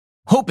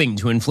Hoping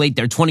to inflate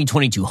their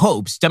 2022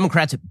 hopes,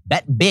 Democrats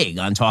bet big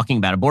on talking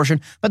about abortion,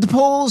 but the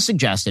polls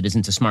suggest it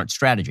isn't a smart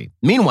strategy.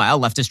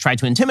 Meanwhile, leftists try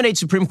to intimidate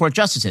Supreme Court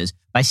justices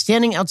by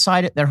standing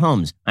outside their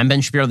homes. I'm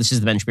Ben Shapiro. This is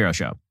The Ben Shapiro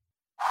Show.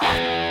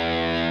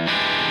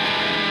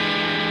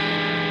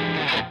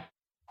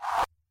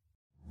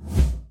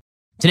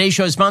 Today's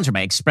show is sponsored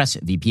by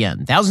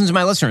ExpressVPN. Thousands of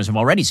my listeners have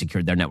already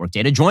secured their network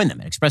data. Join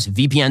them at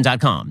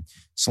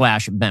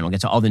expressvpn.com/Ben. We'll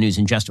get to all the news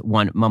in just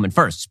one moment.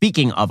 First,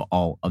 speaking of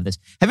all of this,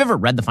 have you ever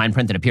read the fine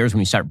print that appears when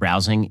you start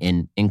browsing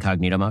in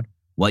incognito mode?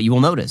 What you will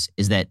notice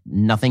is that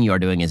nothing you are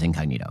doing is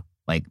incognito.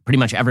 Like, pretty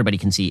much everybody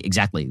can see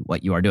exactly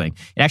what you are doing.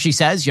 It actually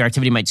says your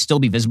activity might still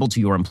be visible to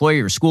your employer,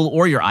 your school,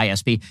 or your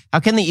ISP. How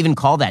can they even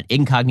call that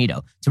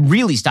incognito? To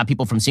really stop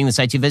people from seeing the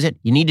sites you visit,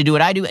 you need to do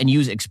what I do and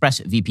use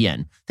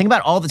ExpressVPN. Think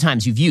about all the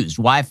times you've used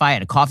Wi-Fi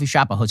at a coffee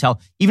shop, a hotel,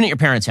 even at your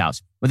parents'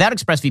 house. Without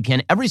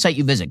ExpressVPN, every site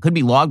you visit could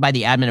be logged by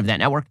the admin of that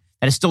network.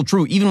 That is still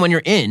true even when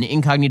you're in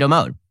incognito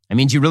mode. That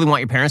means you really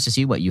want your parents to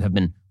see what you have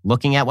been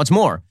looking at. What's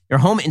more, your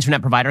home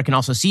internet provider can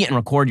also see and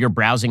record your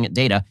browsing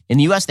data. In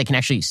the US, they can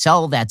actually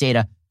sell that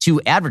data to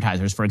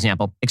advertisers, for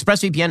example.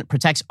 ExpressVPN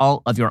protects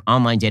all of your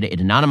online data. It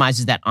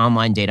anonymizes that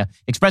online data.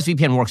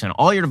 ExpressVPN works on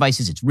all your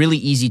devices. It's really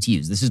easy to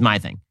use. This is my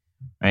thing,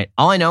 right?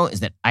 All I know is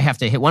that I have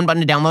to hit one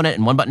button to download it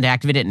and one button to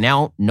activate it, and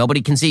now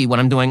nobody can see what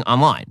I'm doing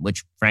online,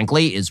 which,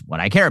 frankly, is what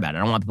I care about. I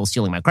don't want people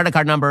stealing my credit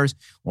card numbers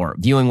or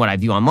viewing what I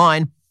view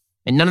online,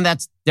 and none of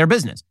that's their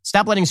business.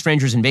 Stop letting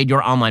strangers invade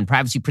your online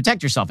privacy.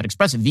 Protect yourself at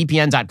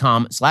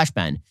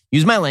expressvpn.com/Ben.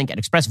 Use my link at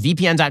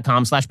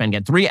expressvpn.com/Ben.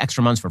 Get 3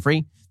 extra months for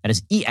free. That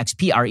is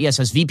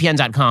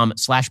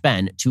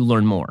expressvpn.com/Ben to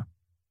learn more.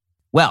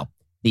 Well,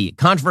 the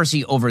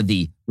controversy over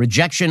the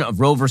rejection of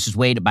Roe versus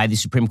Wade by the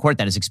Supreme Court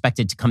that is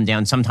expected to come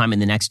down sometime in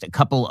the next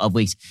couple of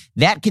weeks,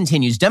 that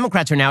continues.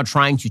 Democrats are now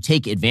trying to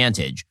take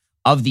advantage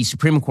of the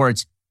Supreme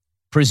Court's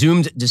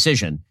presumed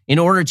decision in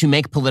order to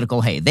make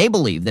political hay. They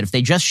believe that if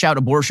they just shout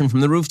abortion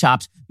from the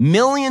rooftops,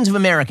 millions of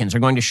Americans are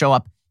going to show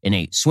up in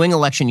a swing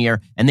election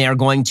year, and they are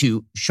going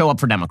to show up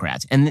for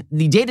Democrats. And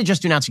the data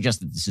just do not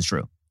suggest that this is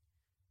true.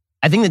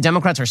 I think the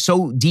Democrats are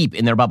so deep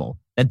in their bubble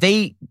that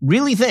they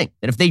really think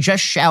that if they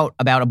just shout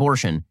about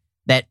abortion,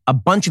 that a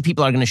bunch of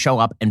people are going to show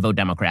up and vote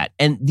Democrat.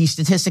 And the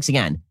statistics,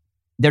 again,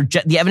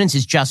 the evidence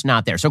is just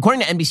not there. So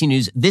according to NBC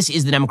News, this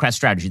is the Democrat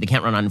strategy. They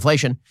can't run on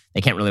inflation. They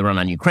can't really run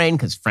on Ukraine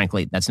because,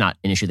 frankly, that's not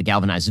an issue that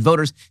galvanizes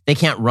voters. They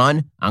can't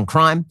run on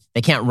crime.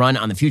 They can't run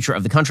on the future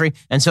of the country.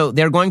 And so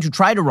they're going to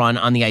try to run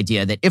on the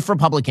idea that if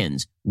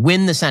Republicans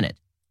win the Senate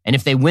and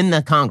if they win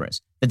the Congress,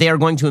 that they are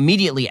going to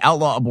immediately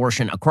outlaw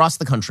abortion across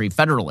the country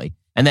federally,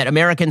 and that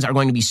Americans are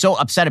going to be so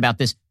upset about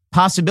this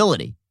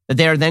possibility that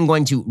they are then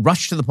going to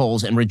rush to the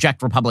polls and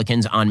reject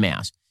Republicans en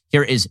masse.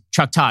 Here is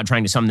Chuck Todd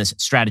trying to sum this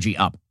strategy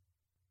up.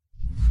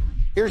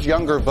 Here's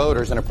younger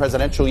voters in a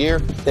presidential year.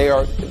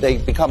 They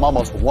become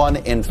almost 1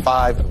 in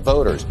 5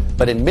 voters.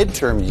 But in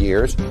midterm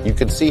years, you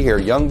can see here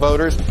young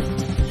voters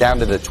down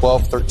to the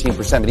 12,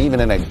 13%. But even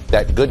in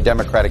that good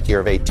Democratic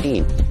year of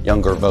 18,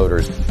 younger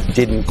voters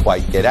didn't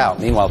quite get out.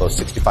 Meanwhile, those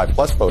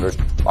 65-plus voters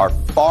are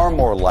far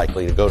more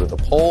likely to go to the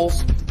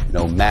polls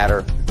no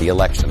matter the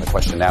election. The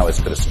question now is,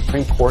 could a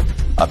Supreme Court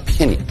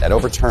opinion that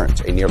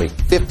overturns a nearly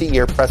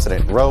 50-year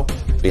precedent in Roe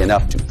be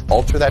enough to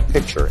alter that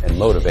picture and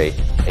motivate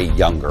a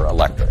younger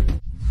electorate?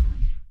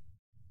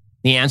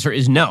 The answer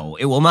is no.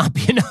 It will not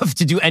be enough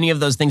to do any of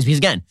those things because,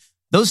 again,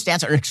 those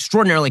stats are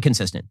extraordinarily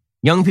consistent.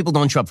 Young people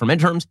don't show up for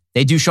midterms.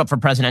 They do show up for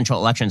presidential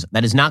elections.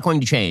 That is not going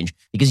to change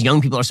because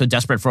young people are so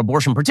desperate for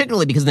abortion,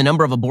 particularly because the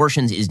number of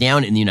abortions is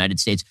down in the United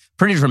States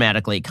pretty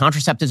dramatically.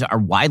 Contraceptives are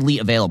widely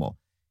available.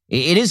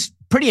 It is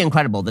pretty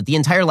incredible that the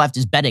entire left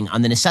is betting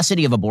on the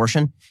necessity of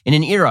abortion in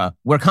an era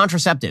where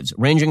contraceptives,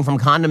 ranging from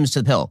condoms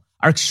to the pill,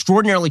 are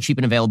extraordinarily cheap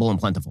and available and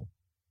plentiful.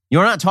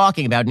 You're not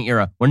talking about an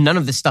era where none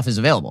of this stuff is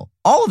available.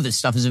 All of this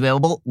stuff is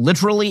available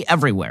literally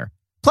everywhere.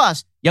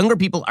 Plus, younger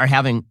people are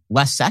having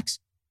less sex.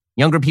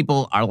 Younger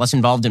people are less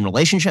involved in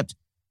relationships.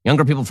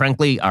 Younger people,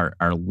 frankly, are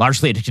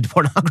largely addicted to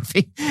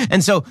pornography.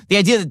 And so the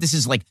idea that this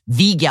is like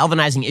the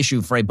galvanizing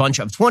issue for a bunch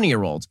of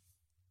 20-year-olds,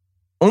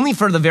 only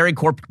for the very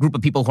core group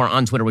of people who are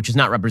on Twitter, which is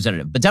not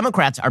representative. But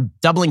Democrats are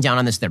doubling down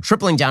on this. They're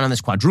tripling down on this,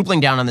 quadrupling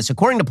down on this.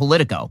 According to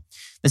Politico,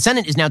 the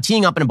Senate is now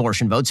teeing up an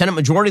abortion vote. Senate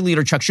Majority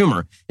Leader Chuck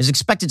Schumer is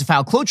expected to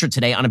file cloture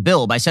today on a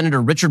bill by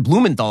Senator Richard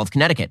Blumenthal of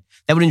Connecticut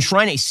that would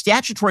enshrine a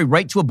statutory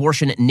right to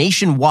abortion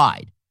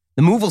nationwide.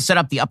 The move will set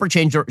up the upper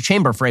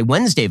chamber for a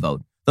Wednesday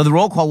vote, though the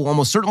roll call will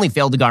almost certainly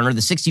fail to garner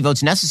the 60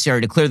 votes necessary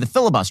to clear the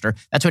filibuster.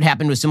 That's what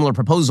happened to a similar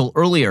proposal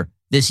earlier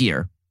this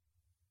year.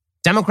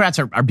 Democrats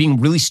are being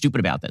really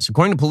stupid about this.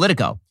 According to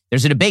Politico,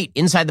 there's a debate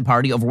inside the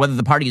party over whether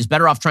the party is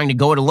better off trying to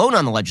go it alone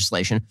on the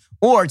legislation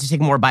or to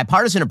take a more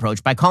bipartisan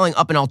approach by calling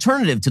up an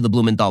alternative to the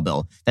Blumenthal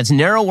bill that's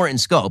narrower in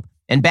scope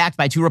and backed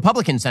by 2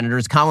 Republican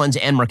senators, Collins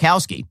and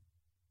Murkowski.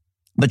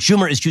 But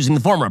Schumer is choosing the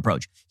former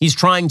approach. He's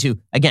trying to,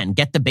 again,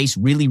 get the base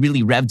really,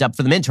 really revved up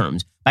for the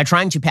midterms by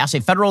trying to pass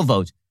a federal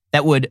vote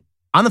that would,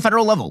 on the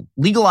federal level,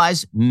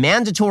 legalize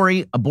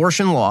mandatory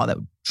abortion law that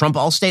would trump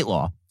all state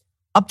law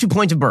up to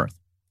point of birth.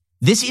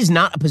 This is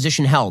not a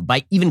position held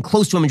by even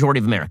close to a majority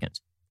of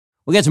Americans.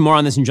 We'll get to more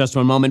on this in just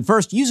one moment.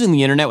 First, using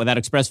the internet without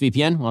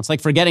ExpressVPN, well, it's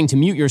like forgetting to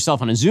mute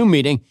yourself on a Zoom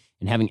meeting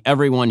and having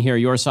everyone hear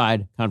your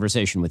side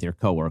conversation with your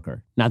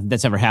coworker. Not that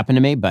that's ever happened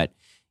to me, but,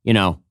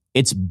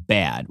 it's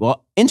bad.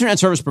 Well, internet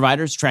service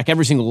providers track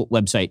every single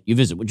website you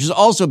visit, which is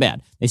also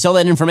bad. They sell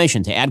that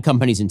information to ad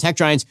companies and tech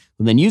giants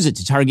who then use it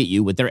to target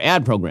you with their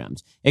ad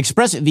programs.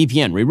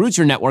 ExpressVPN reroutes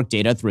your network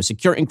data through a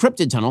secure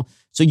encrypted tunnel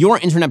so your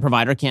internet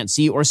provider can't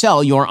see or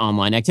sell your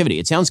online activity.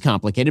 It sounds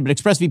complicated, but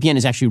ExpressVPN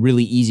is actually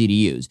really easy to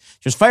use.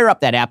 Just fire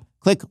up that app,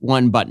 click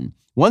one button.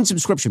 One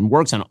subscription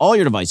works on all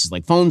your devices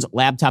like phones,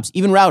 laptops,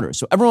 even routers,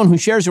 so everyone who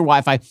shares your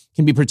Wi-Fi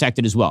can be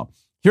protected as well.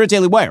 Here at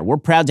Daily Wire, we're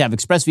proud to have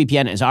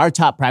ExpressVPN as our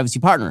top privacy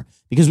partner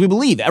because we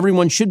believe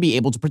everyone should be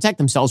able to protect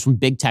themselves from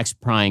big tech's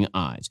prying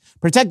eyes.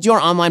 Protect your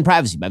online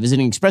privacy by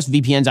visiting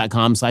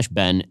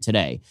expressvpn.com/Ben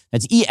today.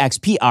 That's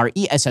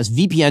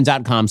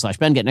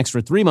expressvpn.com/Ben. Get an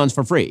extra 3 months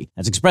for free.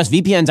 That's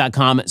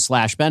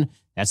expressvpn.com/Ben.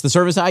 That's the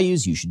service I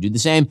use. You should do the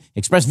same.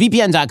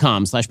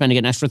 expressvpn.com/Ben to get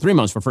an extra 3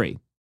 months for free.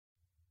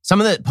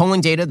 Some of the polling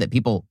data that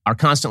people are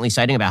constantly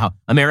citing about how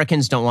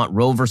Americans don't want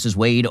Roe versus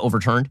Wade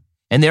overturned,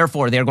 and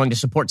therefore they're going to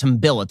support some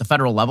bill at the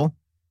federal level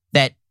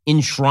that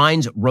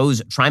enshrines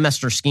Roe's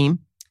trimester scheme.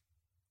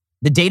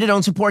 The data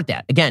don't support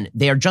that. Again,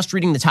 they are just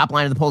reading the top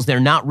line of the polls. They're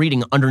not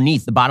reading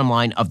underneath the bottom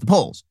line of the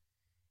polls.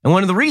 And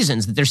one of the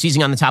reasons that they're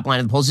seizing on the top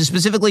line of the polls is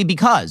specifically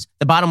because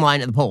the bottom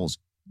line of the polls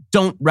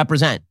don't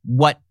represent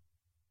what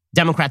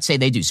Democrats say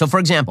they do. So, for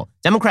example,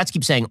 Democrats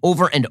keep saying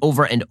over and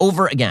over and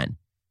over again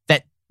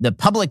that the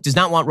public does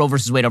not want Roe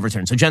versus Wade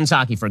overturned. So Jen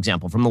Psaki, for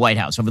example, from the White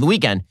House over the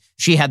weekend,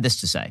 she had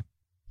this to say.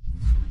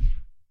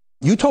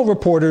 You told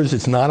reporters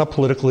it's not a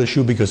political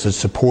issue because it's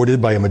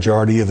supported by a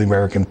majority of the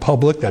American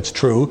public. That's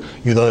true.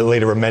 You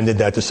later amended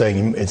that to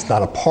saying it's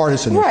not a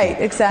partisan issue. Right,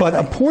 exactly. But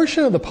a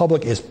portion of the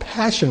public is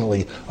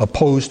passionately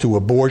opposed to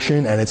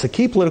abortion, and it's a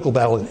key political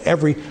battle in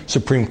every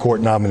Supreme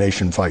Court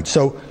nomination fight.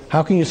 So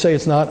how can you say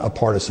it's not a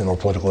partisan or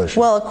political issue?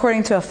 Well,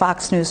 according to a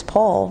Fox News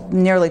poll,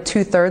 nearly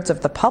 2/3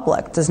 of the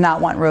public does not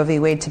want Roe v.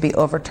 Wade to be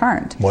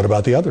overturned. What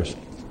about the others?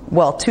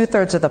 Well,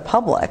 2/3 of the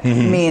public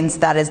means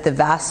that is the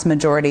vast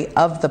majority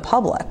of the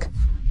public.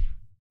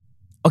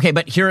 Okay,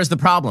 but here is the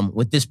problem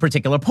with this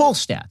particular poll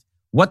stat.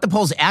 What the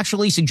polls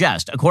actually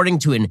suggest, according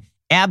to an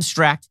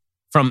abstract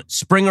from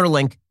Springer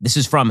Link, this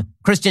is from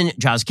Kristen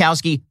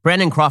Joskowski,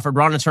 Brandon Crawford,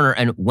 Ronna Turner,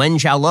 and Wen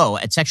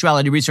Xiaolo at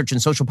Sexuality Research and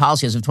Social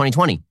Policy as of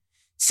 2020.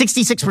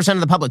 66%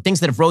 of the public thinks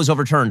that if Roe is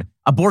overturned,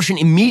 abortion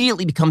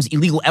immediately becomes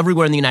illegal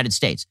everywhere in the United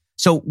States.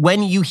 So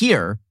when you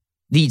hear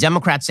the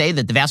Democrats say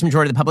that the vast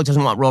majority of the public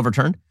doesn't want Roe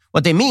overturned,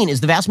 what they mean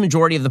is the vast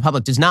majority of the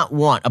public does not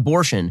want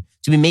abortion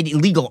to be made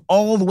illegal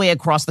all the way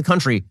across the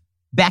country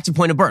back to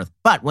point of birth.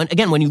 But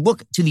when you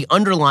look to the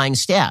underlying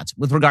stats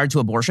with regard to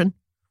abortion,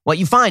 what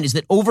you find is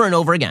that over and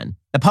over again,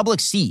 the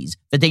public sees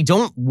that they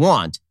don't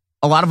want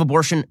a lot of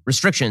abortion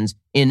restrictions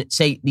in,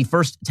 say, the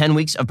first 10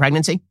 weeks of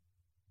pregnancy.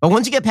 But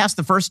once you get past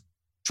the first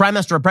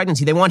trimester of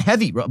pregnancy, they want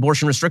heavy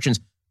abortion restrictions,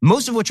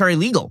 most of which are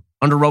illegal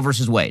under Roe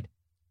versus Wade.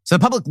 So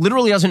the public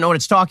literally doesn't know what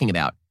it's talking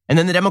about. And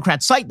then the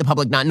Democrats cite the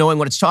public not knowing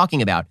what it's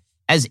talking about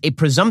as a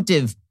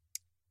presumptive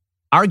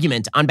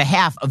argument on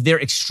behalf of their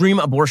extreme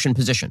abortion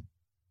position.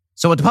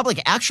 So what the public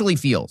actually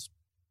feels,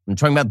 I'm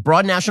talking about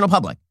broad national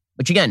public,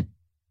 which again,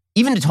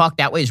 even to talk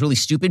that way is really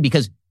stupid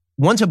because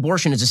once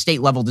abortion is a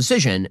state level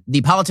decision,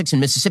 the politics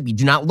in Mississippi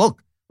do not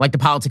look like the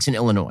politics in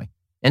Illinois.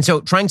 And so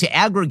trying to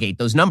aggregate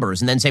those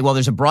numbers and then say, well,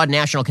 there's a broad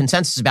national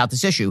consensus about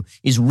this issue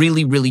is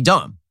really, really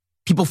dumb.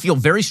 People feel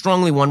very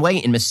strongly one way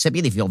in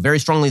Mississippi. They feel very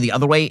strongly the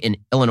other way in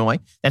Illinois.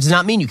 That does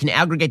not mean you can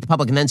aggregate the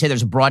public and then say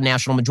there's a broad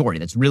national majority.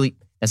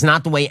 That's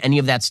not the way any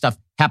of that stuff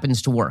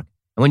happens to work.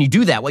 And when you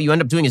do that, what you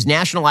end up doing is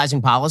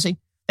nationalizing policy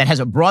that has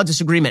a broad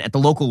disagreement at the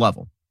local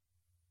level.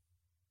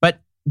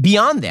 But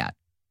beyond that,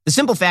 the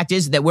simple fact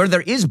is that where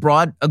there is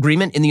broad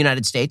agreement in the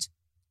United States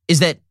is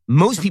that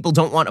most people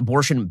don't want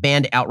abortion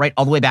banned outright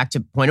all the way back to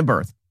point of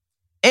birth.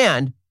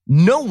 And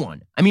no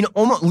one,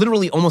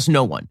 almost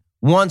no one,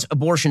 wants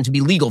abortion to be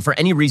legal for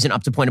any reason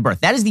up to point of birth.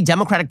 That is the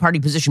Democratic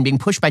Party position being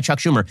pushed by Chuck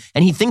Schumer,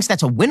 and he thinks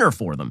that's a winner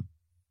for them.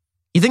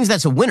 He thinks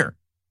that's a winner.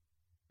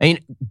 I mean,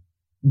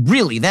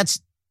 really, that's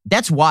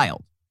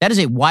wild. That is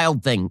a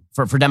wild thing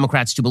for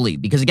Democrats to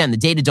believe because, again, the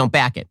data don't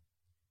back it.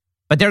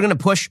 But they're going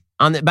to push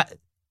on the... But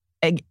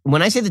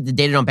when I say that the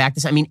data don't back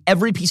this, I mean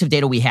every piece of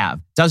data we have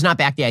does not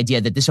back the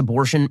idea that this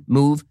abortion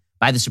move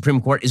by the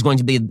Supreme Court is going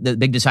to be the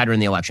big decider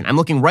in the election. I'm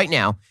looking right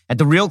now at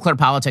the Real Clear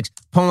Politics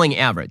polling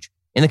average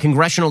in the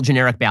congressional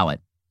generic ballot.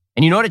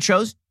 And you know what it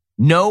shows?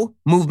 No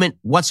movement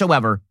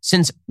whatsoever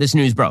since this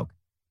news broke.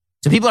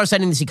 So people are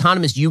citing this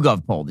Economist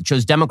YouGov poll that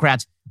shows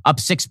Democrats up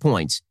 6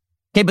 points.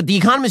 Okay, but the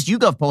Economist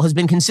YouGov poll has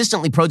been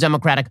consistently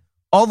pro-Democratic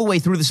all the way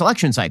through this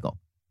election cycle.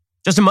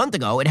 Just a month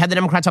ago, it had the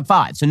Democrats up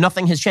 5, so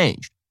nothing has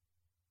changed.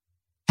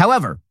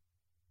 However,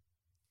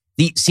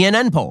 the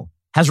CNN poll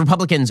has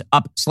Republicans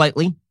up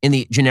slightly in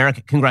the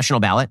generic congressional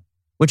ballot,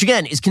 which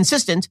again is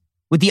consistent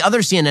with the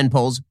other CNN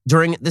polls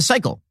during this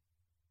cycle.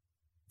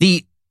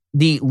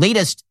 The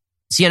latest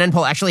CNN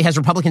poll actually has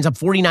Republicans up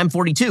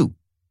 49-42.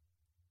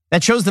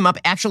 That shows them up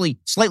actually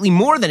slightly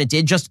more than it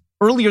did just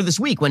earlier this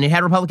week when it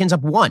had Republicans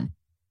up 1.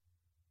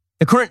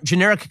 The current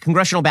generic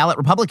congressional ballot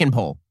Republican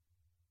poll,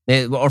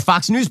 or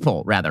Fox News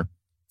poll, rather,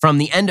 from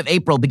the end of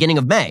April, beginning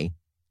of May,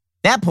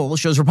 that poll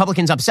shows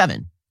Republicans up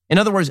 7. In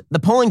other words, the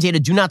polling data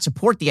do not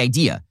support the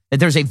idea that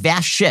there's a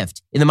vast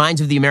shift in the minds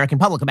of the American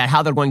public about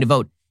how they're going to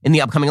vote in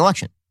the upcoming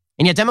election.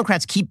 And yet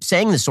Democrats keep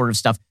saying this sort of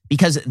stuff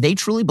because they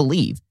truly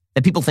believe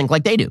that people think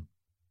like they do.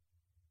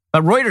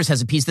 But Reuters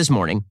has a piece this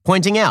morning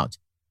pointing out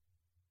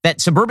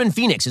that suburban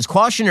Phoenix is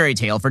cautionary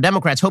tale for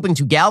Democrats hoping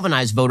to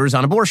galvanize voters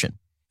on abortion.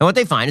 And what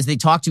they find is they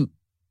talk to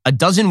a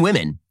dozen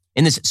women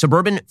in this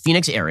suburban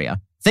Phoenix area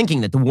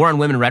thinking that the war on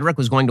women rhetoric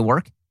was going to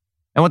work.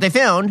 And what they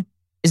found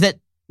is that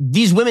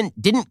these women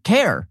didn't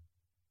care.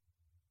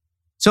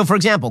 So, for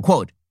example,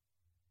 quote,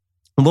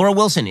 Laura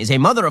Wilson is a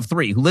mother of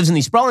 3 who lives in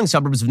the sprawling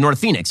suburbs of North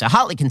Phoenix, a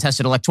hotly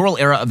contested electoral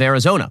area of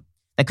Arizona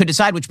that could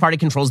decide which party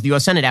controls the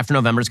U.S. Senate after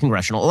November's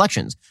congressional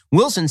elections.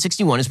 Wilson,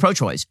 61, is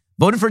pro-choice,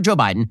 voted for Joe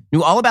Biden,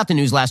 knew all about the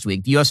news last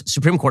week. The U.S.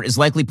 Supreme Court is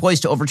likely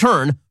poised to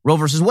overturn Roe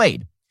versus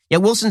Wade.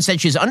 Yet Wilson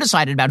said she's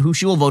undecided about who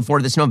she will vote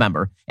for this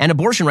November, and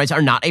abortion rights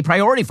are not a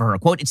priority for her.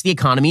 Quote, it's the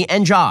economy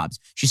and jobs.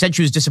 She said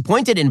she was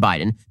disappointed in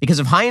Biden because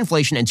of high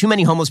inflation and too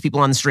many homeless people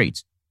on the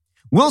streets.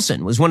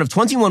 Wilson was one of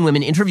 21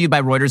 women interviewed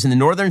by Reuters in the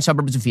northern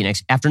suburbs of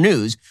Phoenix after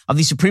news of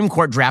the Supreme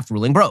Court draft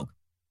ruling broke.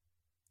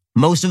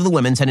 Most of the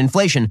women said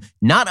inflation,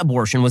 not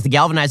abortion, was the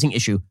galvanizing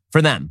issue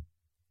for them.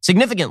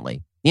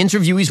 Significantly, the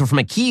interviewees were from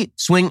a key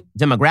swing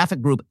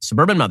demographic group,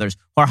 suburban mothers,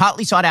 who are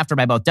hotly sought after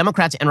by both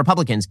Democrats and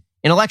Republicans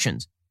in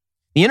elections.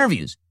 The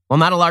interviews, while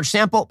not a large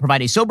sample,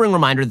 provide a sobering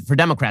reminder for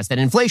Democrats that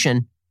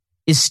inflation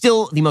is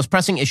still the most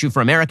pressing issue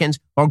for Americans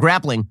who are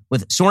grappling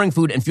with soaring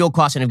food and fuel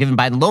costs and have given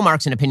Biden low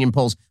marks in opinion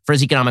polls for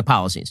his economic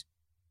policies.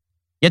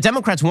 Yet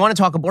Democrats want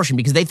to talk abortion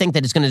because they think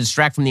that it's going to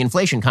distract from the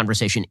inflation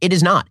conversation. It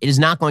is not. It is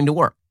not going to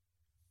work.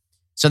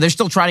 So they're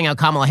still trotting out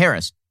Kamala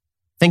Harris,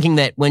 thinking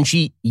that when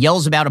she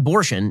yells about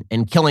abortion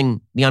and killing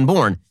the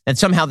unborn, that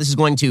somehow this is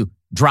going to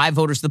drive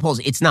voters to the polls.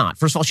 It's not.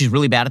 First of all, she's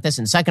really bad at this.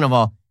 And second of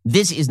all,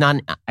 this is not,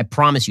 I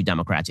promise you,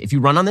 Democrats, if you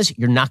run on this,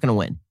 you're not going to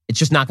win. It's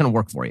just not going to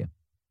work for you.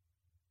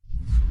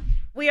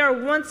 We are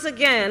once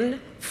again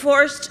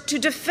forced to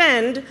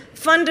defend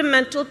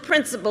fundamental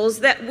principles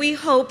that we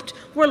hoped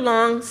were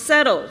long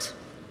settled.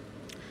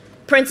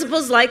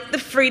 Principles like the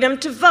freedom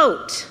to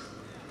vote,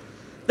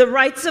 the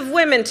rights of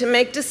women to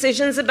make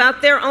decisions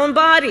about their own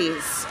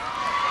bodies,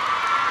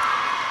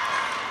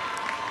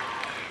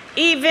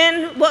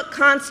 even what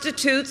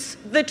constitutes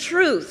the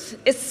truth,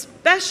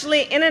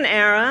 especially in an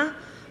era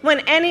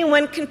when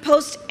anyone can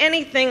post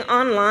anything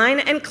online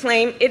and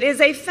claim it is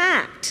a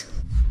fact.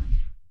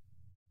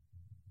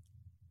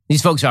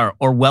 These folks are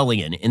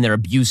Orwellian in their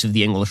abuse of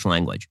the English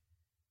language.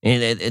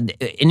 In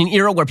an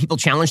era where people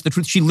challenge the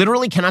truth, she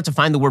literally cannot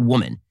define the word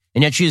woman,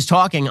 and yet she is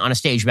talking on a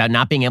stage about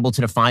not being able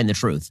to define the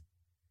truth.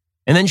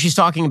 And then she's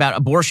talking about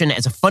abortion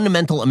as a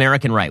fundamental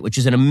American right, which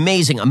is an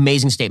amazing,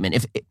 amazing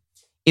statement.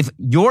 If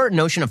your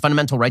notion of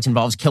fundamental rights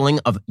involves killing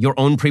of your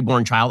own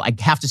preborn child, I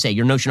have to say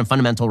your notion of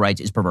fundamental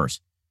rights is perverse.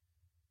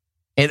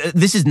 And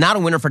this is not a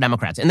winner for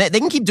Democrats. And they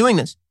can keep doing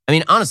this. I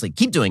mean, honestly,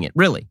 keep doing it,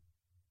 really.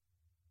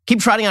 Keep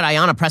trotting out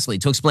Ayanna Pressley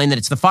to explain that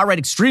it's the far-right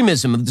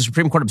extremism of the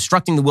Supreme Court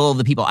obstructing the will of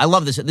the people. I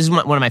love this. This is one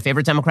of my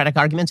favorite Democratic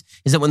arguments,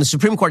 is that when the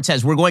Supreme Court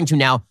says we're going to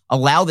now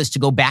allow this to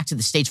go back to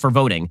the states for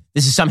voting,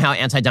 this is somehow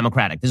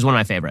anti-democratic. This is one of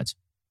my favorites.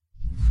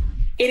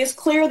 It is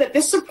clear that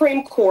this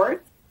Supreme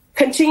Court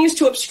continues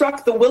to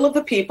obstruct the will of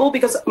the people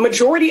because a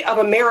majority of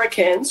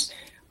Americans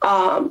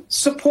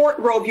support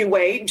Roe v.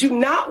 Wade, do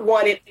not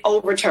want it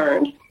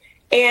overturned.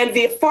 And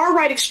the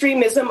far-right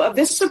extremism of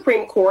this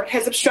Supreme Court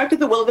has obstructed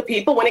the will of the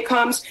people when it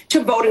comes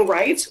to voting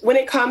rights, when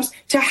it comes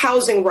to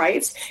housing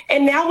rights,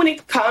 and now when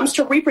it comes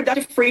to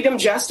reproductive freedom,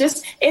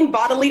 justice, and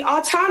bodily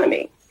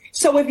autonomy.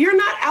 So if you're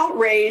not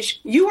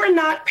outraged, you are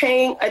not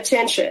paying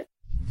attention.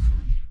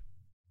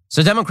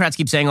 So Democrats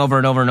keep saying over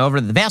and over and over,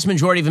 the vast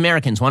majority of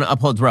Americans want to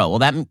uphold Roe. Well,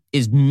 that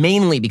is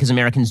mainly because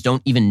Americans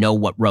don't even know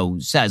what Roe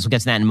says. We'll get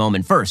to that in a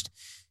moment. First,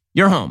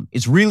 your home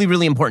is really,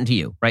 really important to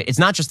you, right? It's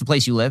not just the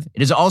place you live.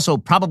 It is also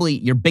probably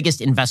your biggest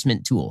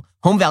investment tool.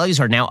 Home values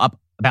are now up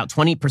about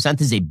 20%.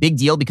 This is a big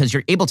deal because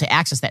you're able to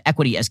access that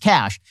equity as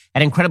cash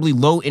at incredibly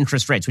low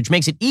interest rates, which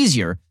makes it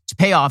easier to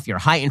pay off your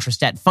high interest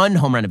debt, fund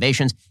home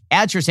renovations,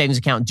 add to your savings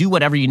account, do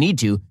whatever you need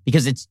to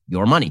because it's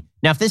your money.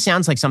 Now, if this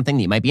sounds like something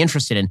that you might be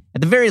interested in,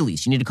 at the very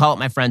least, you need to call up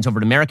my friends over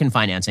at American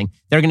Financing.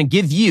 They're going to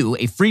give you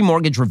a free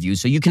mortgage review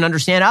so you can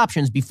understand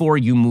options before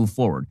you move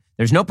forward.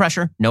 There's no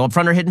pressure, no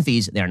upfront or hidden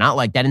fees. They're not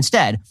like that.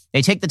 Instead,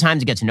 they take the time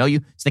to get to know you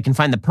so they can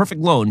find the perfect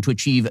loan to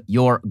achieve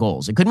your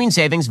goals. It could mean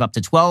savings of up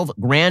to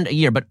 $12,000 a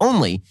year, but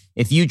only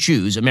if you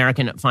choose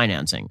American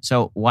Financing.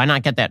 So why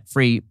not get that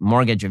free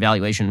mortgage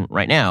evaluation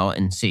right now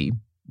and see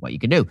what you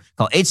can do?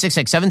 Call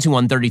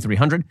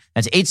 866-721-3300.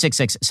 That's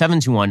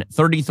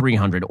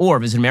 866-721-3300 or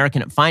visit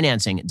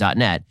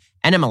AmericanFinancing.net.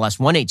 NMLS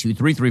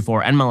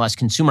 182334, NMLS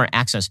Consumer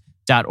Access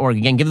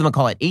Again, give them a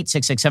call at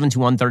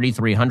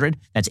 866-721-3300.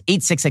 That's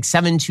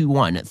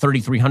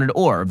 866-721-3300,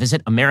 or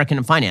visit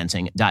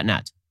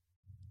AmericanFinancing.net.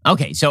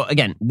 Okay, so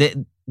again,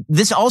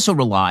 this also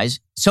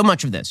so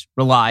much of this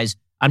relies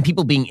on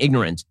people being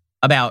ignorant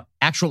about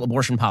actual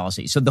abortion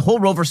policy. So the whole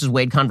Roe versus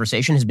Wade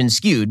conversation has been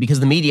skewed because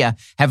the media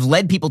have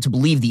led people to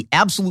believe the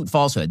absolute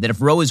falsehood that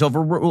if Roe is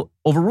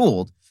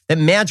overruled, that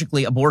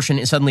magically abortion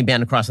is suddenly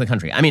banned across the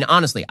country. I mean,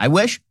 honestly, I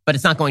wish, but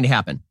it's not going to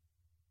happen.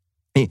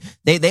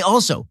 They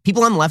also,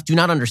 people on the left do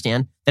not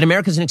understand that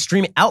America is an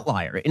extreme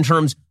outlier in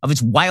terms of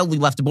its wildly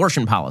left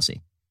abortion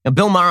policy. Now,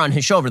 Bill Maher on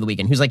his show over the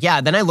weekend, he was like,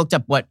 yeah, then I looked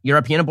up what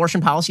European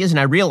abortion policy is, and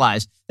I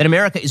realized that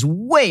America is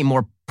way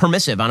more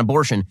permissive on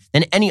abortion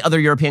than any other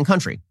European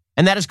country.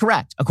 And that is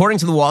correct. According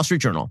to the Wall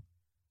Street Journal,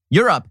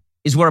 Europe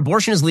is where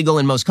abortion is legal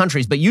in most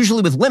countries, but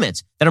usually with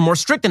limits that are more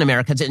strict than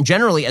America, and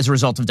generally as a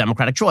result of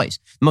democratic choice.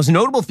 The most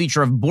notable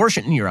feature of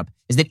abortion in Europe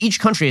is that each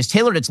country has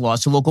tailored its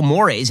laws to local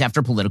mores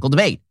after political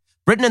debate.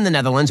 Britain and the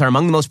Netherlands are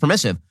among the most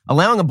permissive,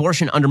 allowing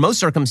abortion under most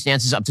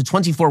circumstances up to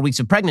 24 weeks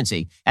of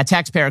pregnancy at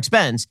taxpayer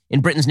expense in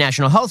Britain's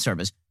National Health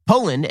Service.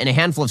 Poland and a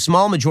handful of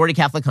small majority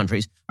Catholic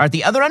countries are at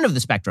the other end of the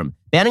spectrum,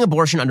 banning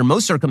abortion under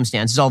most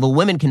circumstances, although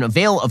women can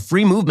avail of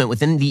free movement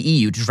within the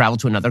EU to travel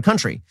to another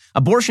country.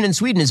 Abortion in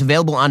Sweden is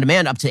available on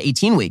demand up to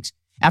 18 weeks.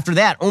 After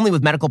that, only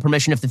with medical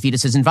permission if the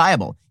fetus isn't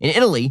viable. In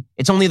Italy,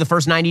 it's only the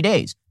first 90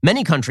 days.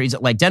 Many countries,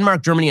 like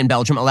Denmark, Germany, and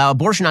Belgium, allow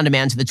abortion on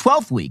demand to the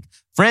 12th week.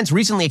 France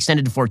recently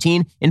extended to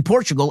 14. In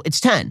Portugal, it's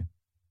 10.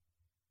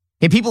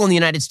 Okay, people in the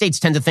United States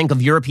tend to think of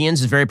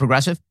Europeans as very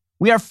progressive.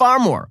 We are far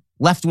more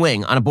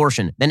left-wing on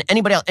abortion than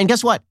anybody else. And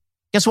guess what?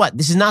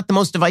 This is not the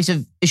most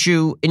divisive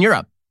issue in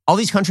Europe. All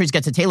these countries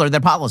get to tailor their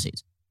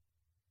policies.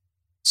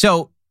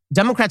 So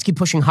Democrats keep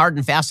pushing hard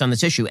and fast on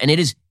this issue, and it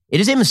is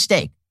a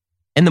mistake.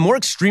 And the more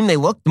extreme they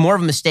look, the more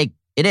of a mistake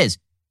it is.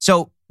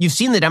 So you've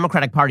seen the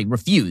Democratic Party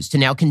refuse to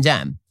now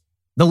condemn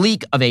the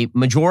leak of a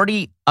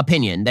majority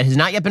opinion that has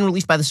not yet been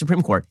released by the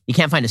Supreme Court. You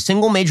can't find a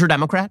single major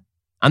Democrat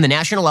on the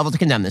national level to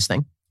condemn this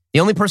thing.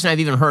 The only person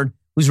I've even heard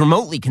who's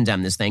remotely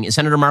condemned this thing is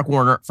Senator Mark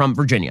Warner from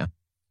Virginia,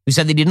 who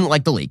said they didn't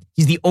like the leak.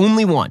 He's the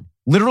only one,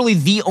 literally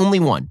the only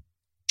one.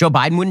 Joe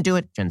Biden wouldn't do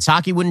it. Jen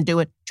Psaki wouldn't do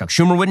it. Chuck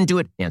Schumer wouldn't do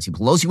it. Nancy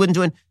Pelosi wouldn't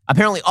do it.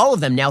 Apparently, all of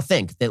them now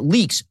think that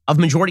leaks of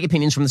majority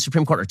opinions from the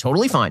Supreme Court are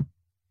totally fine.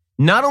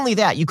 Not only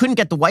that, you couldn't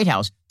get the White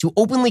House to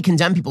openly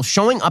condemn people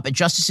showing up at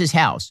justices'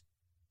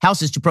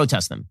 houses to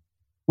protest them,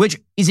 which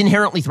is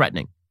inherently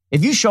threatening.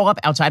 If you show up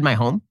outside my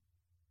home,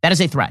 that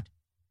is a threat.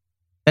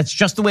 That's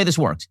just the way this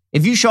works.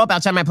 If you show up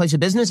outside my place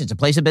of business, it's a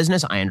place of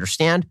business. I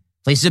understand.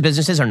 Places of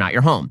businesses are not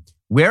your home.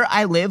 Where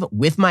I live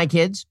with my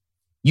kids,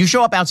 you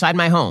show up outside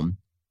my home,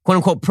 quote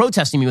unquote,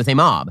 protesting me with a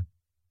mob.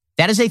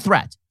 That is a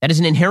threat. That is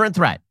an inherent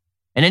threat.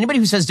 And anybody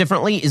who says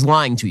differently is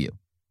lying to you.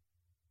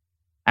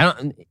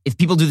 If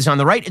people do this on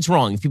the right, it's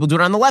wrong. If people do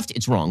it on the left,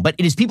 it's wrong. But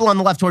it is people on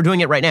the left who are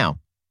doing it right now.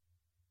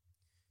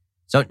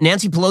 So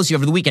Nancy Pelosi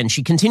over the weekend,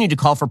 she continued to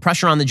call for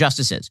pressure on the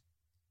justices.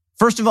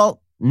 First of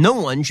all, no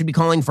one should be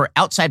calling for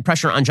outside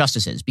pressure on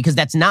justices because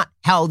that's not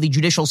how the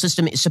judicial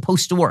system is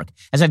supposed to work.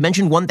 As I've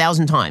mentioned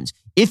 1,000 times,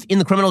 if in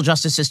the criminal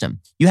justice system,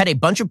 you had a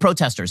bunch of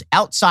protesters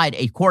outside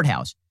a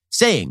courthouse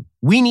saying,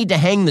 we need to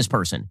hang this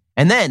person,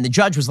 and then the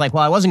judge was like,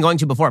 well, I wasn't going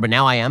to before, but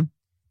now I am,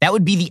 that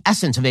would be the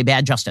essence of a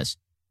bad justice,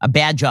 a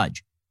bad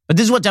judge. But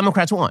this is what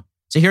Democrats want.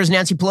 So here's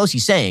Nancy Pelosi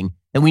saying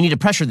that we need to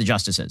pressure the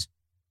justices.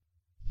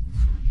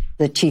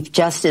 The Chief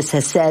Justice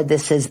has said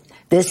this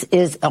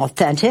is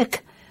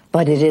authentic,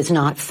 but it is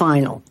not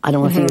final. I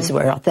don't know if he used the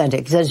word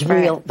authentic. It says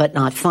real, but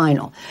not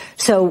final.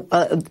 So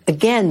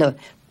again,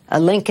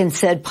 Lincoln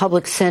said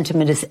public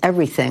sentiment is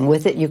everything.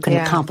 With it, you can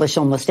accomplish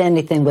almost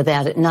anything.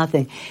 Without it,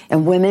 nothing.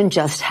 And women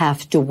just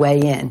have to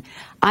weigh in.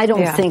 I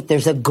don't think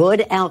there's a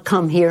good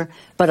outcome here,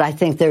 but I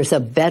think there's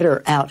a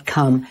better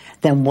outcome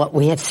than what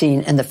we have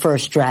seen in the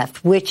first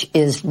draft, which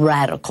is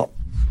radical.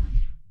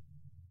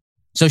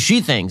 So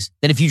she thinks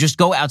that if you just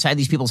go outside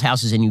these people's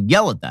houses and you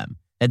yell at them,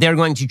 that they're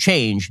going to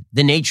change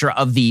the nature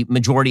of the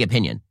majority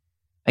opinion.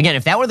 Again,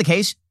 if that were the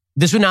case,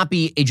 this would not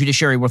be a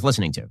judiciary worth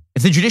listening to.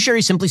 If the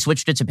judiciary simply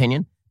switched its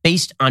opinion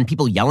based on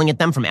people yelling at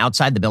them from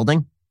outside the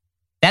building,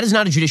 that is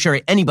not a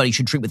judiciary anybody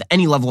should treat with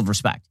any level of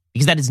respect,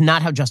 because that is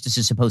not how justice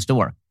is supposed to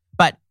work.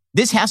 But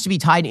this has to be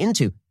tied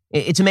into,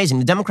 it's amazing.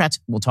 The Democrats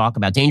will talk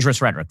about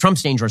dangerous rhetoric,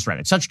 Trump's dangerous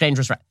rhetoric, such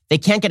dangerous rhetoric. They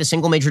can't get a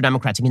single major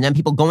Democrat to condemn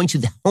people going to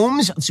the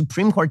homes of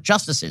Supreme Court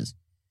justices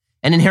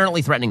and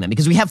inherently threatening them,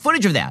 because we have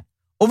footage of that.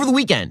 Over the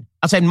weekend,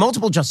 outside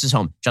multiple justices'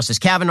 homes, Justice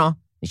Kavanaugh,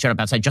 they showed up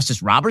outside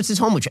Justice Roberts'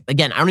 home, which,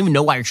 again, I don't even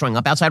know why you're showing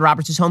up outside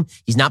Roberts' home.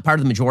 He's not part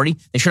of the majority.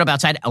 They showed up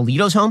outside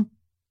Alito's home.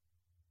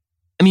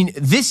 I mean,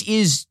 this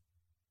is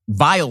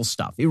vile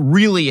stuff. It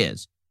really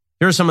is.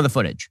 Here's some of the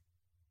footage.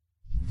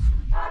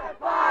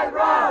 Codify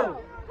Roe!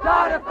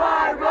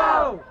 Codify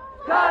Roe!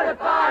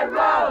 Codify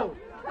Roe!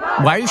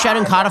 Why are you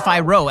shouting codify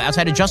Roe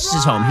outside a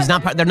justice's home?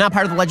 They're not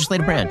part of the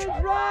legislative branch.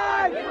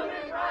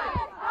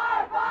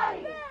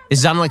 This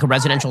is on like a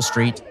residential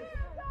street.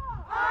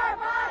 Our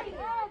body,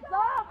 hands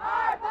up!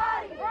 Our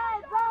body,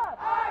 hands up!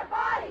 Our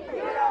body,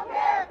 you don't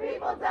care if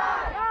people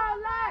die!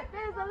 Your life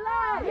is a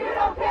lie! You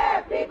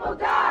People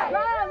die.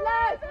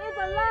 Pro-life is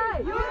a lie.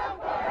 You don't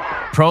go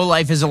back.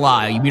 Pro-life is a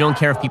lie. We don't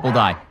care if people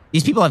die.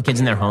 These people have kids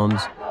in their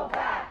homes.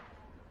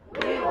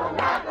 We will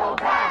not go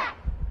back.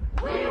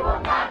 We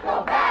will not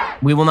go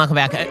back. We will not go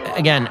back.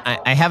 Again,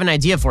 I have an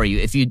idea for you.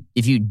 If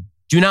you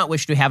do not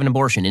wish to have an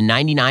abortion, in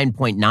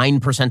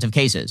 99.9% of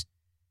cases,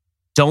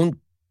 don't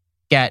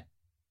get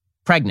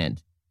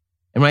pregnant.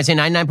 And when I say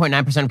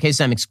 99.9% of cases,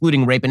 I'm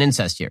excluding rape and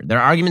incest here. There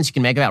are arguments you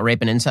can make about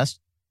rape and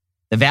incest.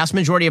 The vast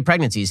majority of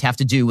pregnancies have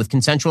to do with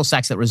consensual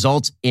sex that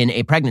results in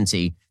a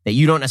pregnancy that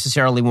you don't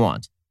necessarily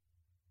want.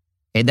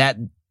 Okay, that,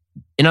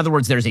 in other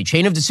words, there's a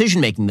chain of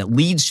decision-making that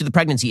leads to the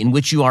pregnancy in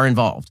which you are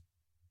involved.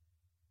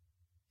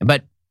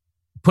 But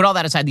put all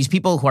that aside, these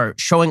people who are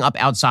showing up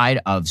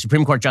outside of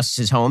Supreme Court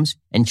justices' homes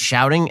and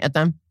shouting at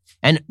them,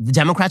 and the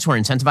Democrats who are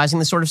incentivizing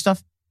this sort of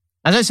stuff,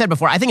 as I said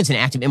before, I think it's an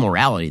act of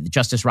immorality that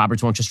Justice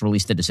Roberts won't just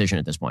release the decision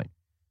at this point.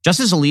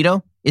 Justice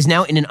Alito is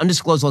now in an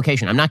undisclosed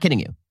location. I'm not kidding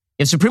you.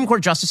 You have Supreme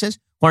Court justices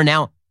who are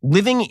now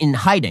living in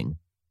hiding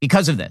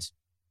because of this,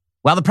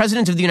 while the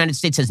President of the United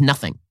States says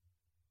nothing.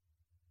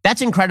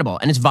 That's incredible,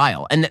 and it's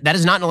vile, and that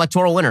is not an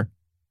electoral winner.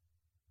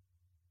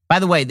 By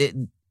the way,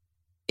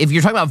 if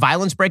you're talking about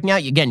violence breaking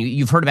out, again,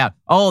 you've heard about,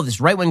 this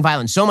right-wing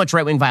violence, so much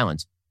right-wing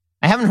violence.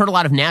 I haven't heard a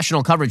lot of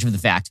national coverage of the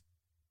fact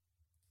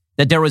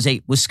that there was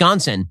a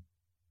Wisconsin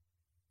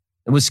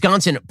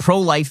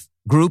pro-life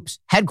group's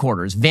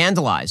headquarters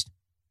vandalized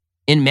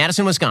in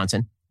Madison,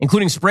 Wisconsin,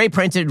 including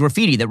spray-painted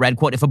graffiti that read,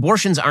 quote, "If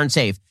abortions aren't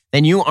safe,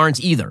 then you aren't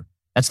either."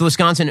 That's the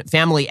Wisconsin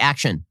Family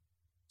Action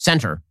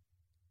Center.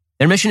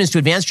 Their mission is to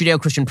advance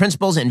Judeo-Christian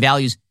principles and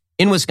values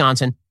in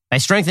Wisconsin by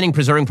strengthening,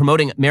 preserving,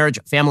 promoting marriage,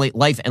 family,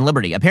 life, and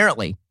liberty.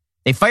 Apparently,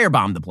 they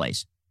firebombed the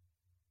place.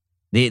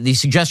 The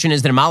suggestion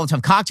is that a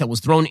Molotov cocktail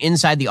was thrown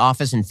inside the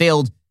office and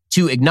failed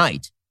to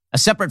ignite. A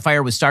separate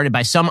fire was started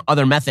by some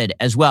other method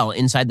as well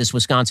inside this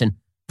Wisconsin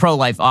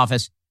pro-life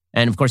office.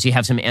 And of course, you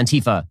have some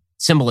Antifa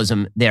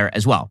symbolism there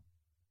as well.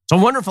 So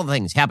wonderful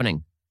things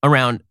happening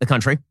around the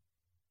country.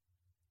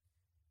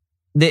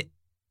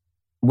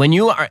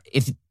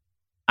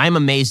 I'm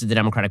amazed at the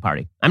Democratic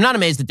Party. I'm not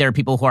amazed that there are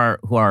people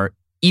who are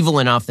evil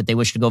enough that they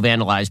wish to go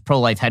vandalize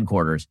pro-life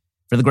headquarters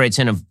for the great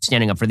sin of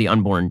standing up for the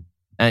unborn.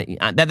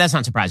 That's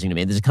not surprising to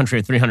me. There's a country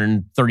of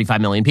 335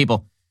 million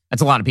people.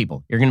 That's a lot of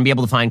people. You're going to be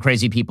able to find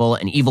crazy people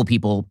and evil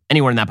people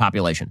anywhere in that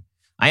population.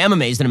 I am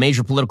amazed that a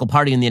major political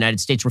party in the United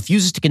States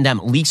refuses to condemn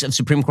leaks of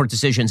Supreme Court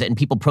decisions and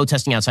people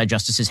protesting outside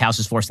justices'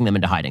 houses, forcing them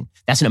into hiding.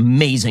 That's an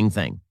amazing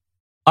thing.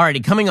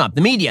 Alrighty, coming up,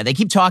 the media, they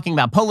keep talking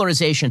about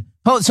polarization,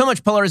 so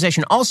much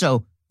polarization.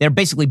 Also, they're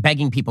basically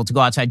begging people to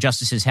go outside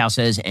justices'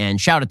 houses and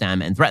shout at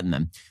them and threaten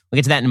them. We'll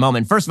get to that in a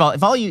moment. First of all,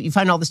 if you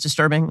find all this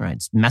disturbing, right,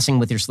 it's messing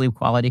with your sleep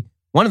quality,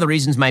 one of the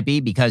reasons might be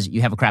because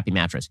you have a crappy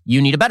mattress.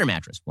 You need a better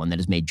mattress, one that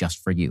is made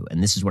just for you.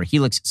 And this is where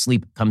Helix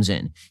Sleep comes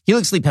in.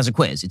 Helix Sleep has a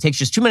quiz. It takes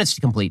just 2 minutes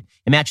to complete.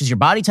 It matches your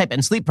body type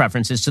and sleep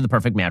preferences to the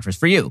perfect mattress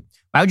for you.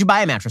 Why would you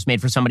buy a mattress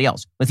made for somebody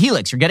else? With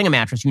Helix, you're getting a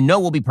mattress you know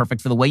will be perfect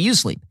for the way you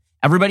sleep.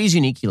 Everybody's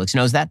unique. Helix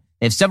knows that.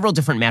 They have several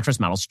different mattress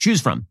models to choose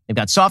from. They've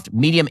got soft,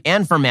 medium,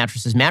 and firm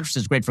mattresses.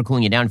 Mattresses great for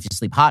cooling you down if you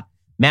sleep hot.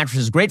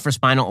 Mattresses great for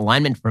spinal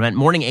alignment to prevent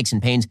morning aches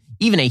and pains.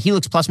 Even a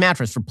Helix Plus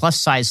mattress for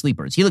plus-size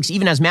sleepers. Helix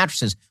even has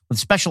mattresses with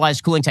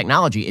specialized cooling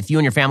technology if you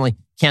and your family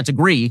can't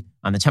agree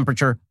on the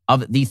temperature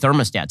of the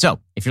thermostat. So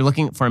if you're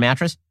looking for a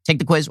mattress, take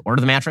the quiz, order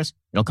the mattress.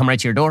 It'll come right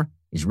to your door.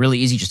 It's really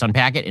easy. Just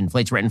unpack it. It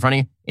inflates right in front of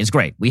you. It's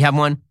great. We have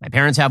one. My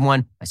parents have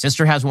one. My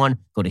sister has one.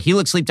 Go to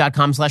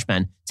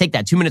helixsleep.com/Ben. Take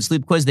that 2-minute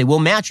sleep quiz. They will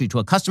match you to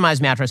a customized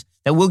mattress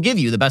that will give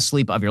you the best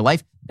sleep of your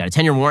life. You've got a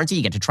 10-year warranty.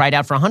 You get to try it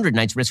out for 100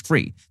 nights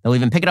risk-free. They'll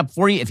even pick it up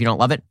for you if you don't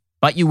love it,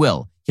 but you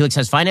will. Helix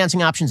has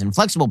financing options and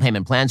flexible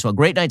payment plans, so a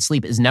great night's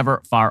sleep is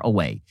never far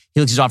away.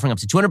 Helix is offering up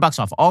to $200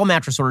 off all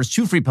mattress orders,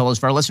 2 free pillows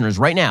for our listeners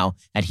right now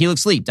at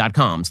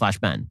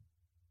helixsleep.com/Ben.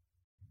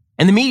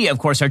 And the media, of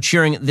course, are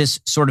cheering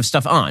this sort of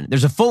stuff on.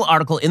 There's a full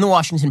article in the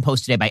Washington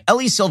Post today by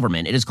Ellie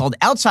Silverman. It is called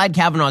 "Outside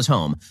Kavanaugh's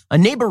Home, a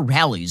Neighbor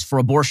Rallies for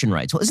Abortion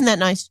Rights." Well, isn't that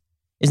nice?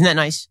 Isn't that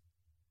nice?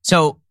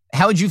 So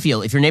how would you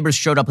feel if your neighbors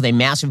showed up with a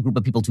massive group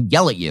of people to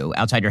yell at you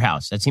outside your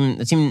house? That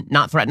seemed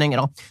not threatening at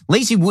all.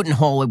 Lacey Wooten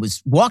Hall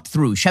was walked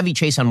through Chevy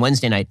Chase on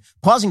Wednesday night,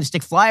 pausing to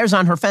stick flyers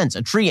on her fence,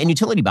 a tree, and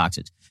utility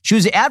boxes. She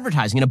was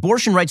advertising an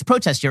abortion rights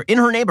protest here in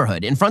her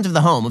neighborhood in front of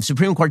the home of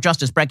Supreme Court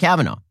Justice Brett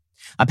Kavanaugh.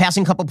 A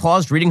passing couple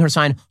paused, reading her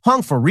sign,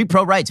 "Honk for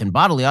repro rights and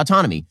bodily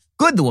autonomy."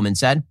 "Good," the woman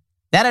said.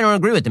 "That I don't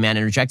agree with," the man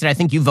interjected. "I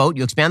think you vote,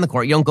 you expand the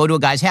court, you don't go to a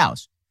guy's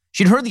house."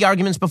 She'd heard the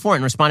arguments before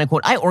and responded,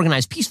 quote, "I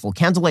organize peaceful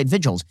candlelight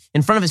vigils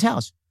in front of his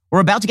house.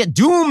 We're about to get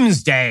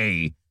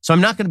doomsday, so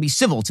I'm not going to be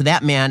civil to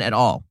that man at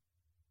all."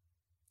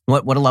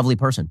 What a lovely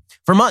person.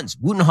 For months,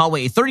 Wooten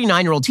Hallway, a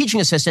 39-year-old teaching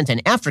assistant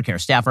and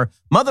aftercare staffer,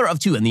 mother of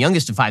 2 and the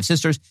youngest of 5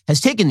 sisters, has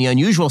taken the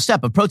unusual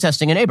step of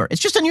protesting a neighbor.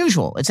 It's just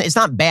unusual. It's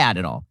not bad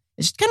at all.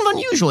 It's kind of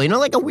unusual,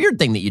 like a weird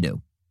thing that you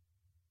do.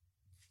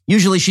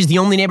 Usually she's the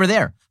only neighbor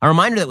there. A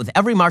reminder that with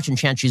every march and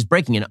chant, she's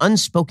breaking an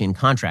unspoken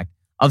contract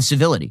of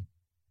civility.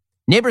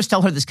 Neighbors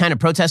tell her this kind of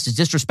protest is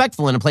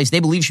disrespectful in a place they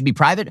believe should be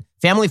private,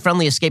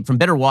 family-friendly escape from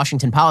bitter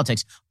Washington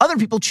politics. Other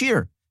people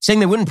cheer. saying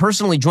they wouldn't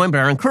personally join but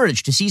are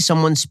encouraged to see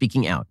someone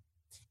speaking out.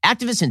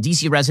 Activists and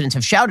D.C. residents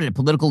have shouted at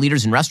political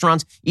leaders in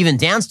restaurants, even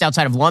danced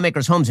outside of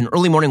lawmakers' homes in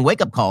early morning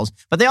wake-up calls,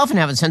 but they often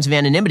have a sense of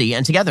anonymity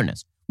and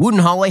togetherness. Wooten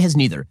Holloway has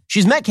neither.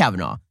 She's met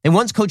Kavanaugh. They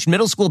once coached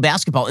middle school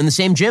basketball in the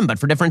same gym, but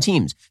for different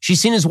teams.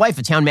 She's seen his wife,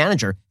 a town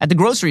manager, at the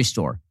grocery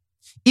store.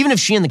 Even if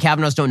she and the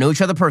Kavanaughs don't know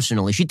each other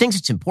personally, she thinks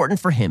it's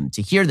important for him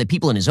to hear that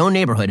people in his own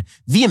neighborhood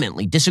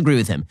vehemently disagree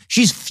with him.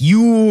 She's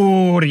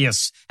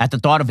furious at the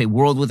thought of a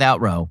world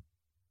without Roe.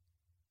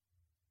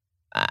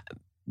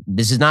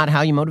 This is not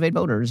how you motivate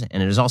voters,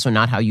 and it is also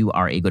not how you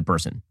are a good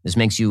person. This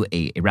makes you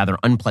a rather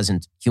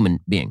unpleasant human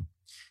being.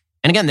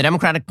 And again, the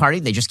Democratic Party,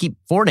 they just keep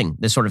forwarding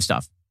this sort of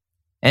stuff.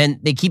 And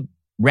they keep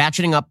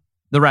ratcheting up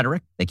the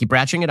rhetoric. They keep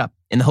ratcheting it up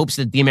in the hopes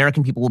that the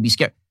American people will be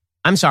scared.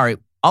 I'm sorry,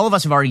 all of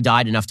us have already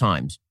died enough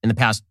times in the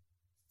past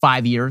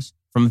 5 years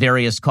from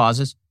various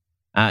causes.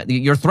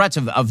 Your threats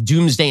of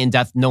doomsday and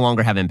death no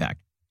longer have impact.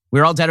 We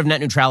were all dead of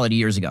net neutrality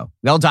years ago.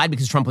 We all died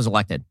because Trump was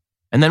elected.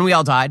 And then we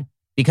all died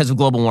because of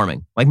global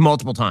warming, like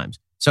multiple times.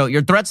 So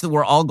your threats that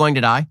we're all going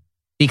to die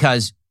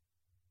because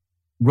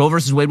Roe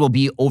versus Wade will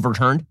be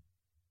overturned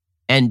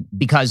and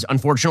because,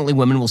 unfortunately,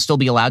 women will still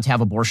be allowed to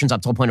have abortions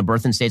up till the point of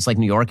birth in states like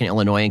New York and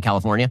Illinois and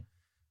California,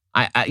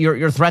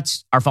 your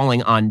threats are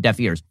falling on deaf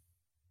ears.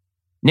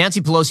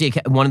 Nancy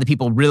Pelosi, one of the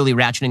people really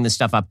ratcheting this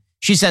stuff up,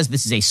 she says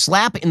this is a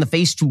slap in the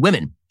face to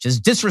women, which is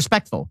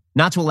disrespectful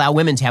not to allow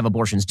women to have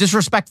abortions.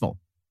 Disrespectful.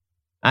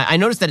 I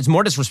noticed that it's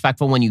more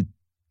disrespectful when you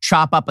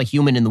chop up a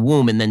human in the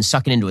womb and then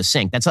suck it into a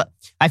sink.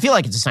 I feel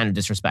like it's a sign of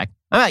disrespect.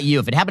 How about you?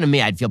 If it happened to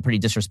me, I'd feel pretty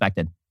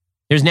disrespected.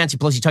 Here's Nancy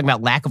Pelosi talking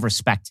about lack of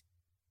respect.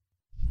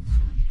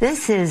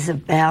 This is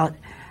about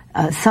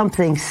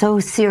something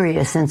so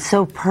serious and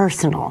so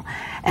personal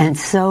and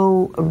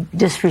so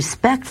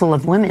disrespectful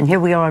of women. Here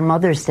we are on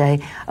Mother's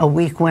Day, a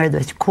week where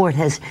the court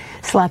has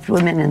slapped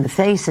women in the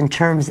face in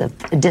terms of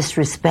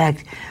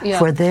disrespect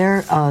for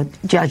their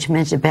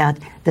judgment about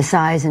the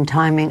size and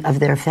timing of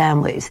their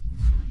families.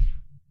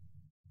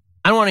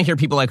 I don't want to hear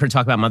people like her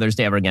talk about Mother's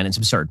Day ever again. It's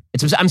absurd.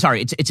 I'm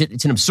sorry.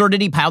 It's an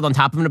absurdity piled on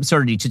top of an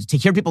absurdity to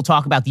hear people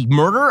talk about the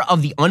murder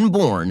of the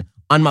unborn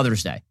on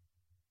Mother's Day.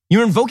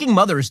 You're invoking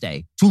Mother's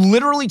Day to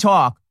literally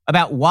talk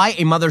about why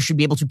a mother should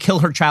be able to kill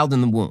her child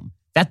in the womb.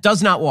 That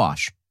does not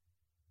wash.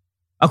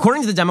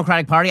 According to the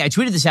Democratic Party, I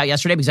tweeted this out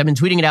yesterday because I've been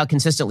tweeting it out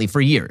consistently for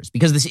years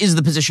because this is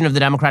the position of the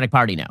Democratic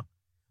Party now.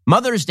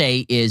 Mother's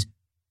Day is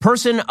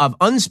person of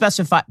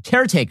unspecified,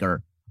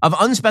 caretaker of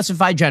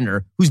unspecified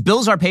gender whose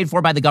bills are paid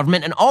for by the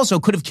government and also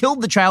could have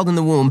killed the child in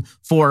the womb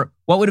for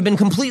what would have been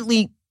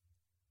completely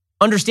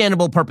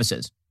understandable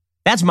purposes.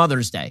 That's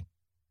Mother's Day.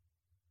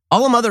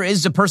 All a mother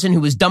is a person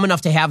who was dumb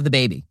enough to have the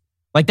baby.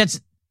 Like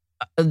this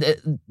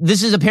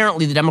is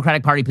apparently the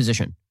Democratic Party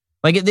position.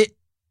 Like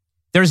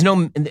there's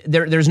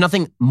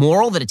nothing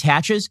moral that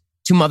attaches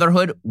to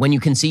motherhood when you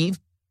conceive.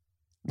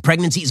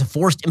 Pregnancy is a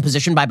forced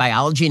imposition by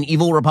biology and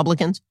evil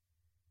Republicans.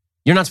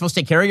 You're not supposed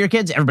to take care of your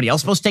kids. Everybody else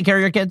is supposed to take care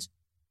of your kids.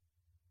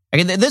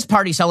 Like, this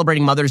party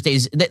celebrating Mother's Day,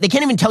 they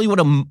can't even tell you what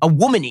a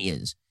woman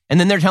is. And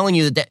then they're telling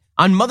you that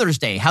on Mother's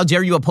Day, how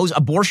dare you oppose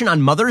abortion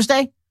on Mother's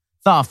Day?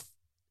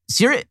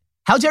 Serious?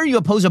 How dare you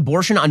oppose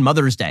abortion on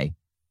Mother's Day?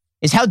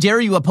 Is how dare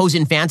you oppose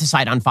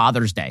infanticide on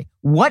Father's Day?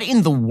 What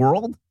in the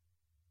world?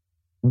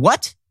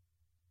 What?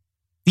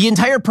 The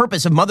entire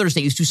purpose of Mother's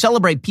Day is to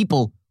celebrate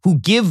people who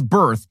give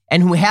birth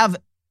and who have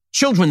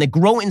children that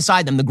grow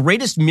inside them, the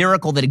greatest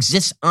miracle that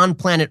exists on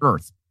planet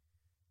Earth.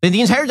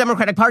 The entire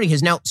Democratic Party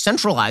has now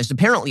centralized,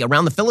 apparently,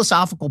 around the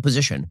philosophical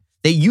position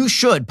that you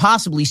should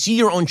possibly see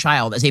your own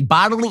child as a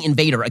bodily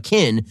invader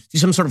akin to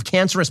some sort of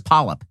cancerous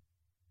polyp.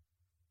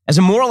 As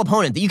a moral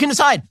opponent that you can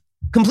decide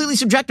completely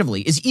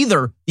subjectively is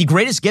either the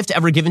greatest gift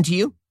ever given to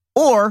you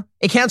or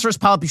a cancerous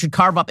polyp you should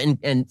carve up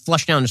and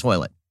flush down the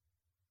toilet.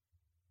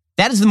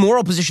 That is the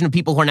moral position of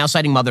people who are now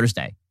citing Mother's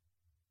Day.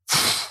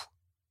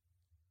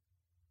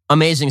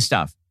 Amazing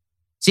stuff.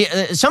 See,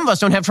 some of us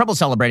don't have trouble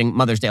celebrating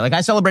Mother's Day. Like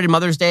I celebrated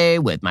Mother's Day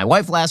with my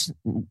wife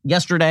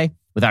yesterday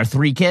with our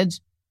 3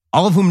 kids,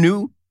 all of whom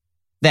knew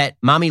that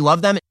mommy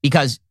loved them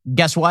because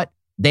guess what?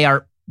 They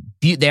are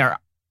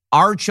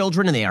our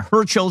children and they are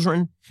her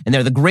children and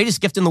they're the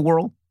greatest gift in the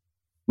world.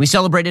 We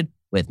celebrated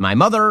with my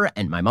mother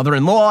and my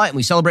mother-in-law and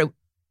we celebrate.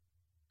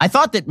 I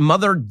thought that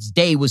Mother's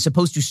Day was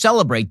supposed to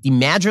celebrate the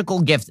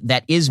magical gift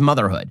that is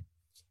motherhood.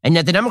 And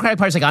yet the Democratic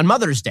Party is like, on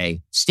Mother's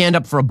Day, stand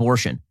up for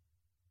abortion.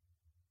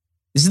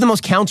 This is the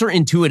most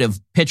counterintuitive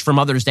pitch for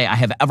Mother's Day I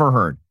have ever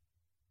heard.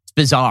 It's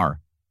bizarre.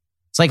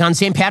 It's like on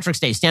St. Patrick's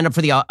Day, stand up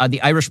for the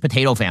Irish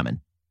potato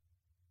famine.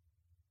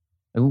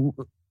 All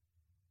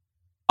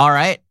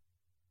right.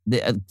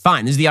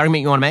 Fine. This is the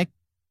argument you want to make?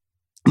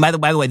 By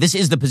the way, this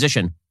is the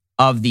position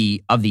of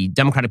the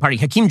Democratic Party.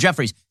 Hakeem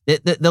Jeffries,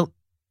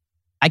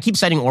 I keep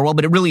citing Orwell,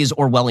 but it really is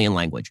Orwellian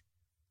language.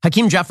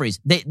 Hakeem Jeffries,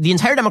 the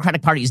entire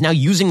Democratic Party is now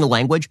using the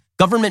language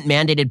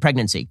government-mandated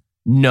pregnancy.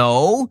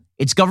 No,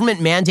 it's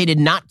government-mandated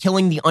not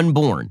killing the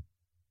unborn.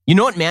 You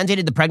know what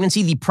mandated the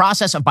pregnancy? The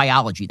process of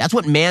biology. That's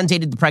what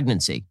mandated the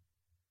pregnancy.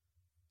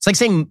 It's like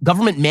saying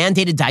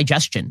government-mandated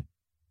digestion.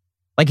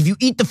 Like if you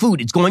eat the food,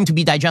 it's going to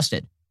be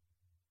digested.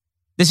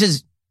 This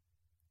is,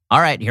 all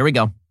right, here we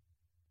go.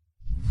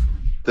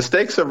 The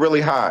stakes are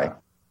really high.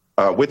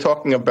 We're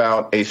talking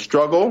about a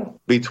struggle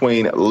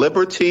between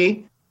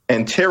liberty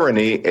and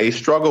tyranny, a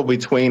struggle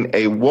between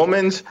a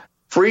woman's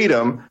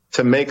freedom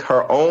to make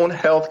her own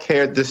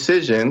healthcare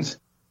decisions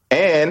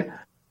and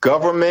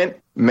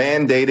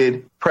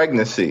government-mandated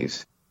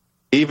pregnancies,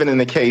 even in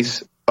the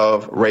case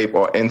of rape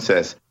or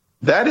incest.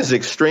 That is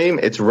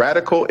extreme, it's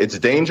radical, it's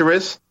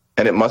dangerous,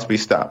 and it must be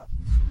stopped.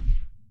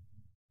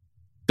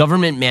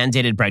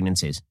 Government-mandated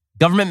pregnancies.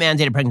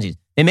 Government-mandated pregnancies.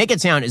 They make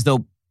it sound as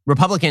though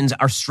Republicans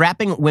are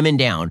strapping women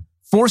down,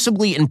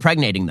 forcibly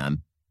impregnating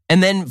them,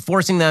 and then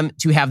forcing them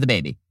to have the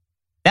baby.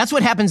 That's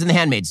what happens in The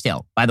Handmaid's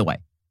Tale, by the way.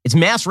 It's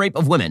mass rape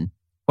of women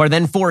who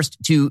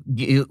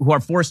are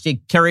forced to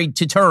carry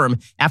to term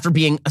after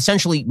being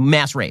essentially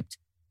mass raped.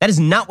 That is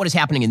not what is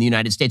happening in the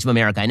United States of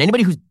America. And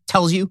anybody who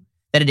tells you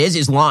that it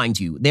is lying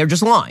to you. They're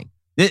just lying.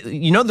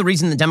 You know the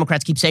reason the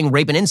Democrats keep saying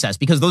rape and incest?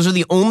 Because those are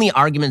the only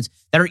arguments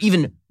that are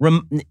even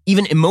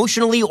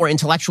emotionally or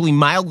intellectually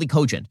mildly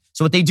cogent.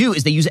 So what they do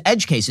is they use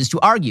edge cases to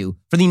argue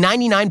for the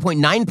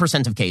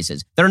 99.9% of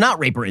cases that are not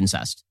rape or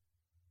incest.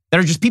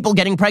 That are just people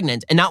getting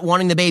pregnant and not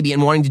wanting the baby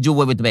and wanting to do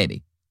away with the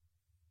baby.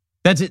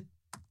 That's it.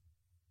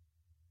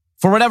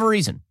 For whatever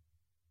reason.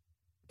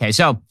 Okay,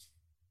 so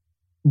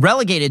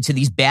relegated to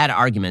these bad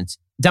arguments,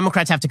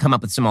 Democrats have to come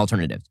up with some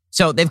alternatives.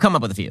 So they've come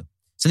up with a few.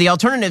 So the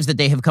alternatives that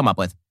they have come up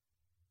with,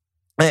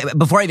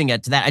 before I even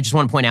get to that, I just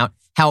want to point out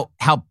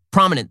how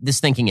prominent this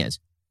thinking is.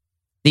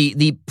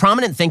 The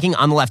prominent thinking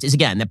on the left is,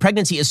 again, that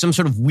pregnancy is some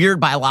sort of weird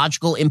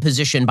biological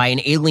imposition by an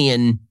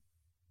alien,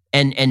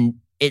 and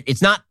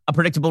it's not a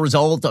predictable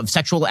result of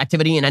sexual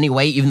activity in any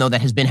way, even though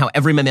that has been how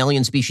every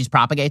mammalian species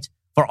propagates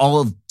for all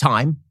of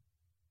time.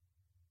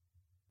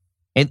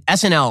 And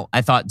SNL,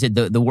 I thought, did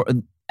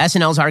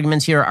SNL's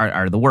arguments here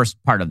are the worst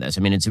part of this.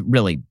 I mean,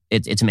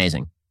 it's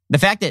amazing. The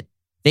fact that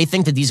they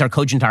think that these are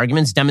cogent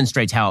arguments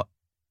demonstrates how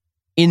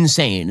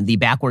insane the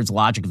backwards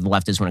logic of the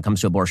left is when it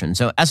comes to abortion.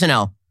 So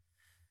SNL,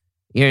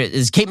 here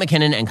is Kate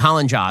McKinnon and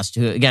Colin Jost,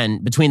 who,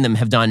 again, between them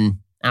have done,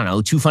 I don't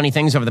know, 2 funny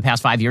things over the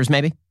past 5 years,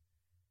 maybe.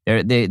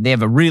 They're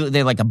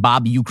like a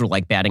Bob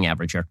Uecker-like batting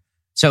average here.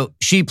 So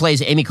she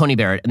plays Amy Coney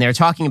Barrett, and they're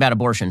talking about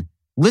abortion.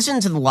 Listen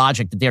to the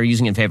logic that they're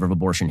using in favor of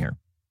abortion here.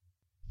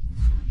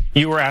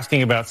 You were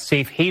asking about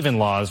safe haven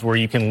laws where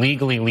you can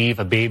legally leave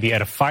a baby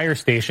at a fire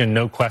station,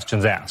 no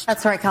questions asked.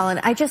 That's right, Colin.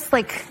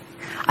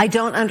 I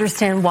don't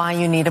understand why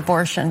you need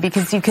abortion,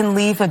 because you can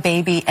leave a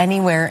baby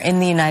anywhere in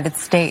the United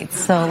States.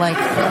 So,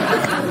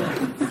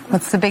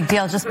 what's the big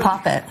deal? Just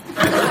pop it.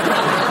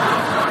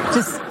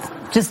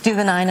 Just do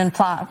the 9 and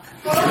plop.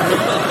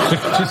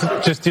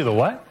 Just do the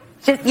what?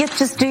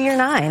 Just do your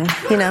 9,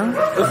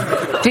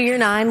 Do your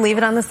 9, leave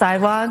it on the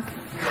sidewalk,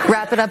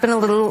 wrap it up in a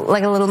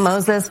little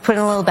Moses, put it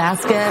in a little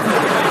basket,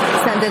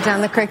 send it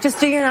down the creek. Just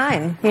do your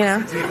 9,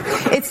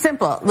 It's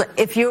simple.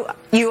 If you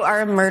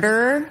are a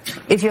murderer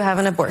if you have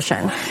an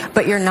abortion,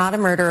 but you're not a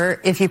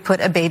murderer if you put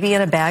a baby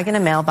in a bag in a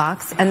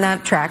mailbox, and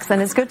that tracks,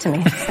 then it's good to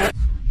me.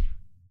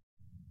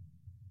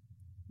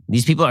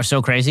 These people are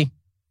so crazy.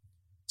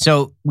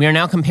 So we are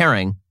now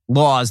comparing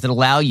laws that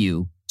allow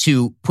you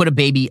to put a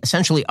baby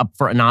essentially up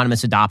for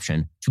anonymous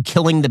adoption to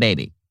killing the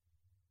baby.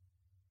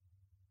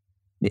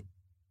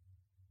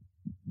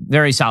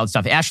 Very solid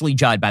stuff. Ashley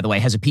Judd, by the way,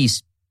 has a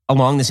piece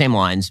along the same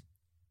lines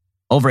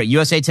over at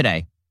USA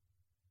Today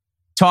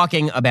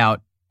talking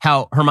about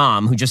how her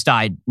mom, who just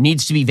died,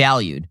 needs to be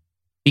valued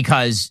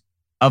because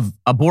of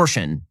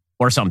abortion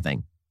or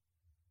something.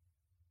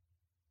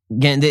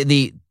 Again,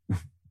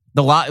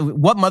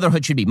 what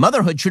motherhood should be.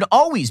 Motherhood should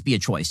always be a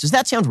choice. Does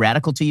that sound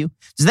radical to you?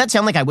 Does that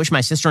sound like I wish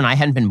my sister and I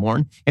hadn't been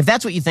born? If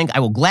that's what you think,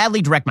 I will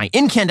gladly direct my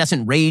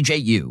incandescent rage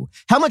at you.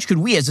 How much could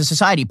we as a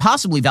society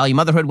possibly value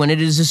motherhood when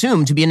it is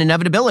assumed to be an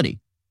inevitability?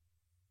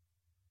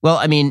 Well,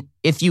 I mean,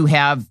 if you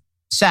have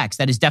sex,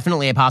 that is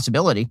definitely a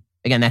possibility.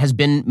 Again, that has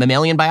been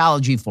mammalian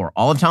biology for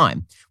all of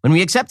time. When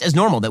we accept as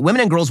normal that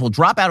women and girls will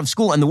drop out of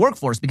school and the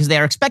workforce because they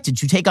are expected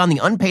to take on the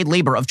unpaid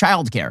labor of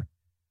childcare.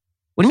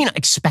 What do you mean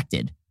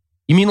expected?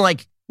 You mean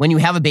like when you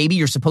have a baby,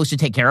 you're supposed to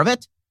take care of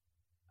it?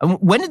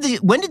 When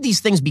did these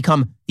things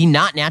become the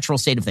not natural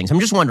state of things? I'm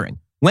just wondering.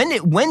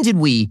 When did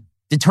we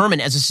determine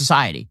as a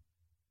society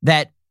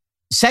that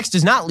sex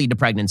does not lead to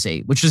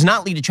pregnancy, which does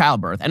not lead to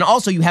childbirth, and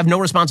also you have no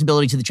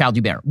responsibility to the child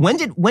you bear? When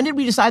did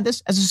we decide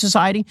this as a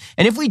society?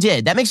 And if we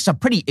did, that makes us a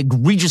pretty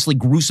egregiously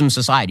gruesome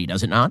society,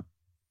 does it not?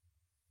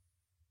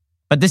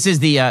 But this is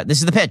the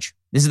pitch.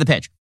 This is the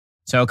pitch.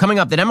 So coming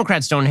up, the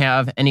Democrats don't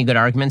have any good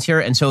arguments here,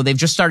 and so they've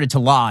just started to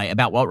lie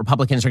about what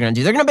Republicans are going to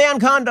do. They're going to ban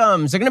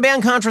condoms. They're going to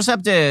ban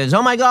contraceptives.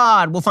 Oh, my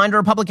God, we'll find a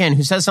Republican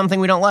who says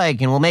something we don't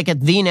like, and we'll make it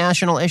the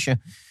national issue.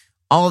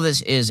 All of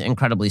this is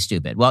incredibly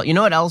stupid. Well, you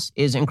know what else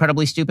is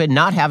incredibly stupid?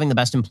 Not having the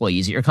best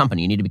employees at your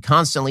company. You need to be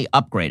constantly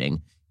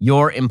upgrading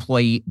your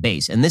employee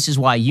base, and this is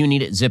why you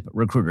need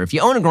ZipRecruiter. If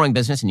you own a growing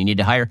business and you need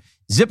to hire,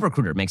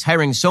 ZipRecruiter makes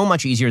hiring so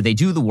much easier, they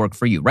do the work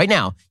for you. Right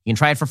now, you can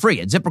try it for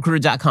free at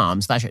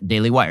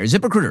ZipRecruiter.com/dailywire.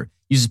 ZipRecruiter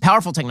uses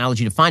powerful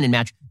technology to find and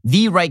match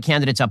the right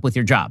candidates up with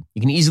your job.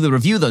 You can easily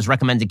review those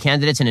recommended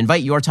candidates and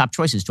invite your top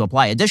choices to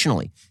apply.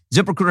 Additionally,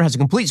 ZipRecruiter has a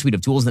complete suite of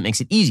tools that makes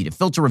it easy to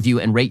filter, review,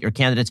 and rate your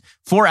candidates.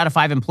 4 out of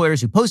 5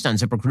 employers who post on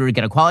ZipRecruiter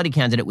get a quality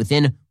candidate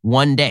within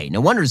 1 day.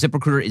 No wonder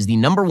ZipRecruiter is the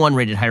 #1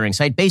 rated hiring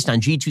site based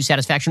on G2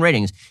 satisfaction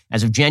ratings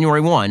as of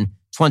January 1,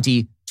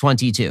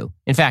 2022.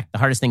 In fact, the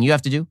hardest thing you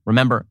have to do,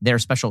 remember their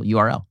special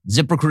URL,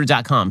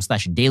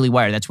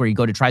 ZipRecruiter.com/dailywire. That's where you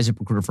go to try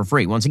ZipRecruiter for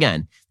free. Once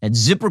again, that's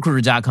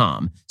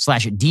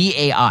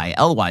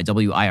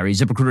ZipRecruiter.com/DAILYWIRE.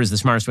 ZipRecruiter is the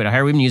smartest way to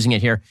hire. We've been using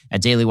it here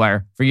at Daily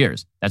Wire for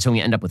years. That's when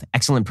we end up with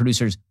excellent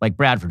producers like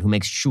Bradford, who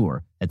makes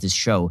sure that this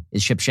show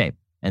is shipshape.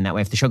 And that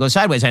way, if the show goes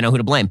sideways, I know who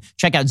to blame.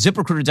 Check out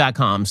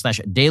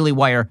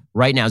ZipRecruiter.com/dailywire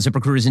right now.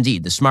 ZipRecruiter is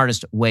indeed the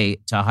smartest way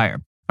to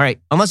hire. All right,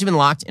 unless you've been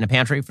locked in a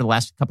pantry for the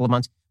last couple of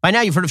months, by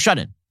now you've heard of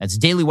Shut-In. That's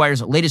Daily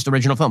Wire's latest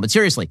original film. But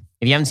seriously,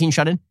 if you haven't seen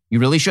Shut-In, you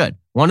really should.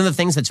 One of the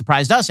things that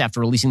surprised us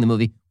after releasing the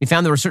movie, we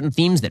found there were certain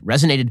themes that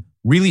resonated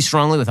really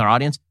strongly with our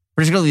audience,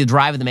 particularly the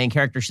drive of the main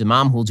character. She's a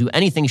mom who will do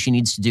anything she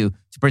needs to do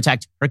to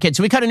protect her kids.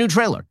 So we cut a new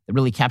trailer that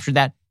really captured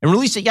that and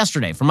released it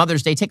yesterday for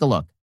Mother's Day. Take a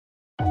look.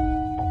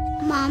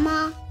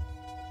 Mama,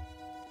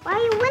 why are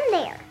you in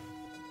there?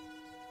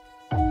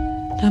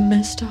 I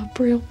messed up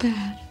real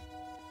bad.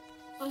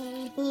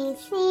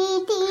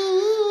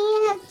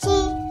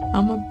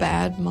 I'm a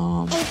bad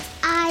mom. It's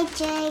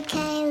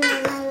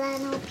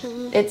I-J-K-L-L-N-O-P.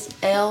 It's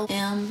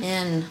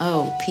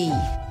L-M-N-O-P.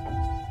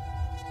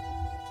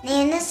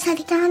 Nana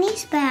said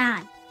Daddy's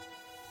bad.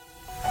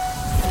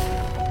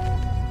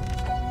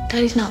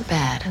 Daddy's not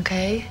bad,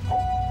 okay?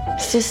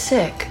 He's just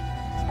sick.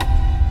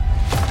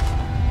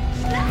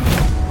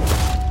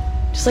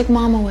 Just like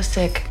Mama was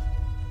sick.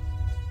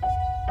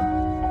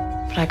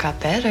 But I got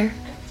better.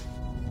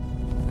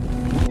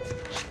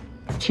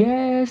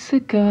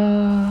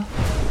 Jessica.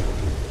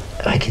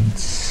 I can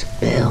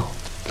smell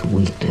the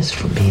weakness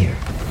from here.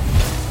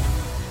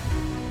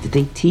 Did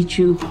they teach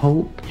you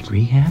hope in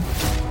rehab?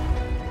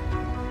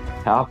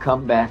 I'll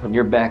come back when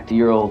you're back to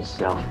your old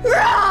self.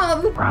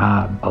 Rob!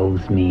 Rob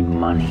owes me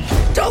money.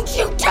 Don't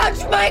you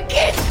touch my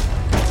kid!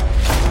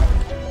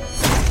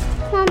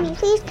 Mommy,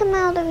 please come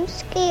out. I'm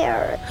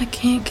scared. I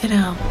can't get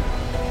out.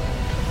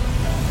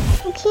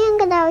 You can't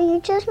get out.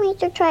 You just need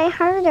to try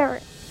harder.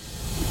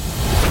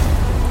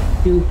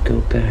 You go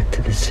back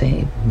to the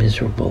same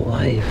miserable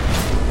life.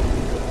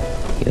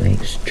 You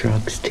use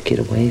drugs to get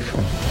away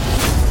from.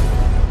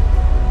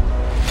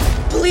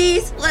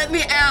 Please let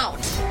me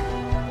out.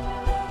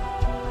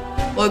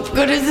 What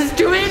good is this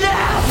to me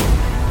now?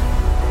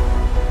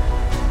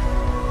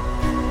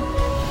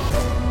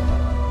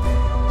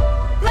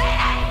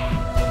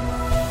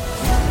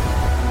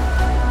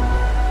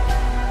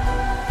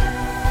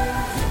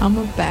 I'm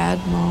a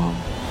bad mom.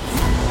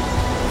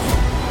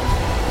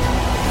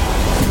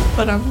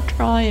 But I'm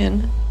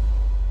trying.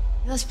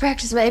 Let's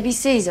practice some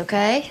ABCs,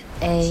 okay?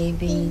 A,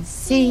 B,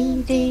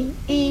 C, D,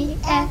 E,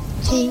 F,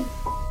 G.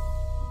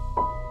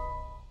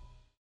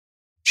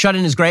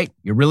 Shut-In is great.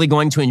 You're really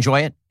going to enjoy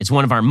it. It's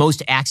one of our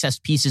most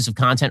accessed pieces of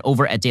content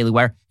over at Daily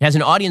Wire. It has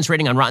an audience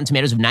rating on Rotten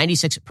Tomatoes of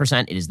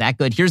 96%. It is that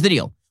good. Here's the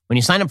deal. When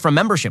you sign up for a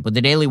membership with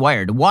the Daily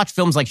Wire to watch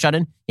films like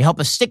Shut-In, you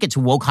help us stick it to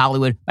woke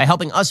Hollywood by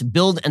helping us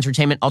build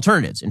entertainment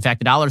alternatives. In fact,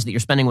 the dollars that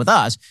you're spending with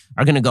us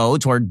are going to go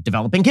toward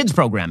developing kids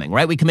programming,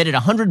 right? We committed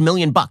 $100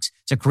 million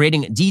to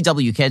creating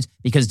DW Kids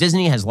because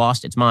Disney has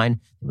lost its mind.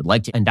 They would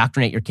like to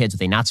indoctrinate your kids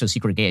with a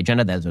not-so-secret gay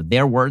agenda. Those are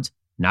their words,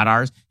 not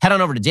ours. Head on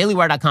over to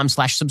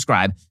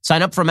dailywire.com/subscribe,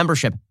 sign up for a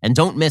membership, and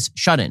don't miss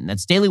Shut-In.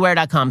 That's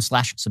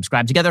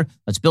dailywire.com/subscribe. Together,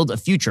 let's build a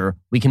future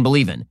we can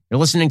believe in. You're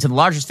listening to the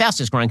largest,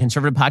 fastest growing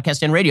conservative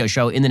podcast and radio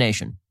show in the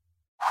nation.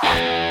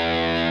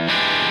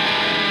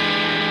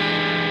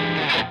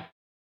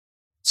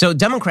 So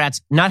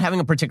Democrats not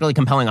having a particularly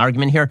compelling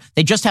argument here.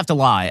 They just have to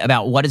lie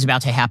about what is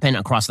about to happen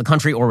across the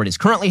country or what is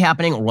currently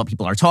happening or what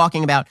people are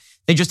talking about.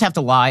 They just have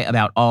to lie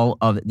about all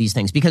of these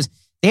things because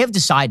they have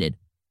decided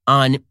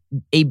on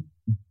a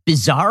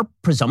bizarre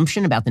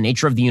presumption about the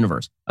nature of the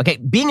universe. Okay,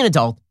 being an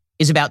adult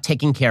is about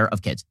taking care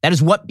of kids. That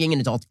is what being an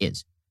adult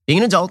is. Being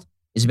an adult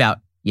is about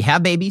you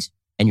have babies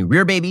and you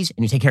rear babies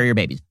and you take care of your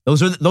babies.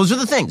 Those are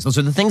the things. Those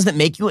are the things that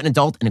make you an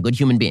adult and a good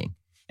human being.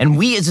 And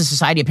we as a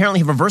society apparently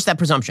have reversed that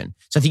presumption.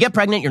 So if you get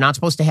pregnant, you're not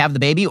supposed to have the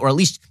baby, or at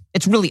least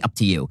it's really up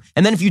to you.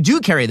 And then if you do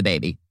carry the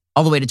baby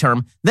all the way to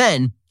term,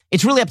 then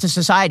it's really up to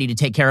society to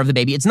take care of the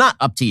baby. It's not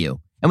up to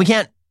you. And we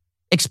can't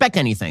expect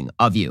anything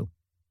of you.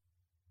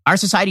 Our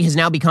society has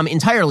now become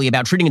entirely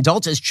about treating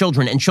adults as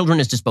children and children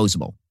as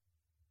disposable.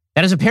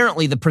 That is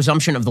apparently the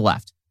presumption of the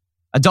left.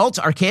 Adults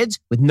are kids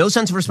with no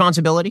sense of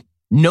responsibility,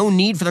 no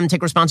need for them to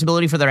take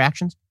responsibility for their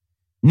actions,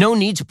 no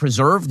need to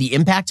preserve the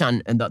impact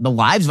on the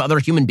lives of other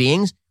human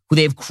beings who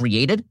they've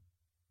created,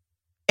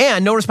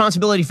 and no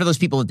responsibility for those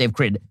people that they've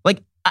created.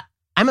 Like,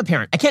 I'm a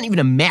parent. I can't even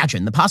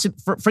imagine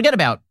forget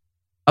about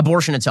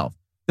abortion itself.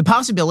 The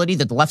possibility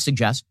that the left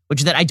suggests,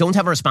 which is that I don't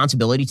have a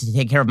responsibility to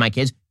take care of my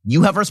kids,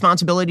 you have a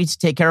responsibility to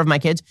take care of my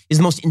kids, is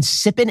the most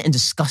insipid and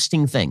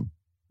disgusting thing.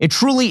 It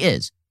truly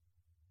is.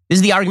 This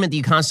is the argument that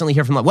you constantly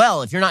hear from,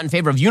 well, if you're not in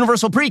favor of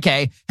universal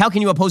pre-K, how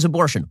can you oppose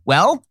abortion?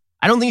 Well,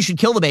 I don't think you should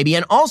kill the baby.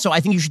 And also, I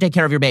think you should take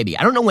care of your baby.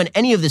 I don't know when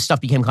any of this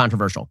stuff became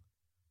controversial.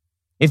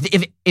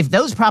 If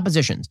those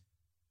propositions,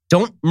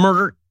 don't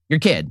murder your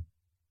kid,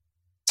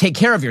 take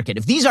care of your kid,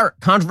 if these are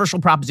controversial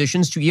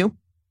propositions to you,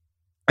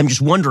 I'm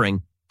just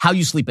wondering how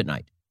you sleep at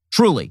night.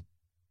 Truly,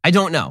 I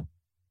don't know.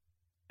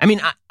 I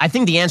mean, I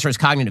think the answer is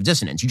cognitive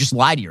dissonance. You just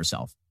lie to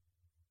yourself.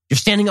 You're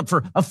standing up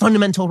for a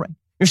fundamental right.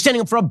 You're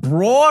standing up for a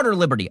broader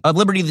liberty, a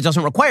liberty that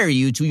doesn't require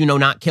you to,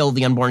 not kill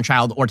the unborn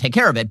child or take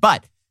care of it.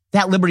 But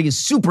that liberty is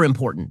super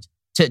important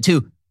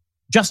to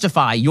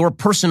justify your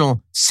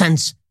personal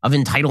sense of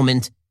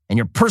entitlement and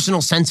your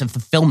personal sense of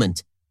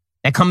fulfillment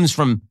that comes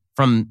from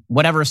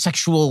whatever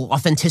sexual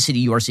authenticity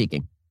you are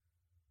seeking.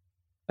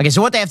 Okay,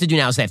 so what they have to do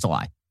now is they have to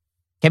lie.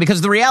 Okay,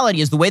 because the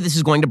reality is the way this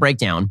is going to break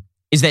down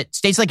is that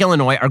states like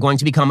Illinois are going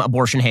to become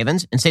abortion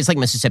havens and states like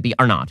Mississippi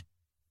are not.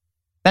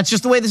 That's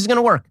just the way this is going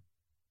to work.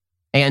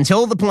 And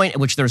until the point at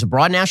which there's a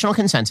broad national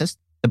consensus,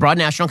 the broad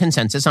national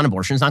consensus on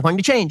abortion is not going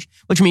to change,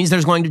 which means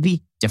there's going to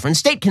be different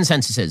state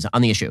consensuses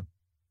on the issue.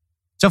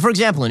 So, for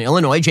example, in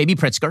Illinois, J.B.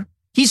 Pritzker,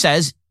 he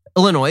says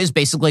Illinois is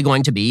basically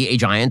going to be a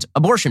giant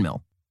abortion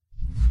mill.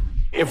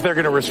 If they're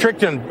going to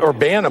restrict or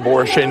ban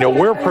abortion,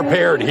 we're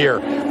prepared here.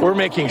 We're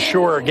making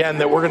sure, again,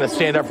 that we're going to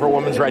stand up for a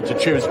woman's right to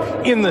choose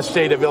in the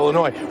state of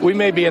Illinois. We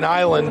may be an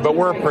island, but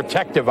we're a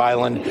protective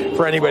island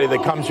for anybody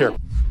that comes here.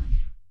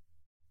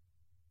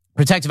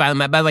 Protective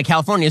island. By the way,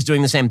 California is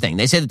doing the same thing.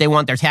 They say that they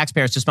want their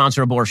taxpayers to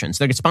sponsor abortions.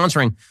 They're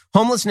sponsoring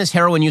homelessness,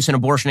 heroin use, and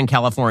abortion in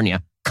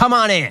California. Come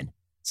on in.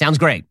 Sounds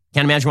great.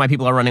 Can't imagine why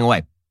people are running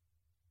away.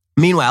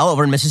 Meanwhile,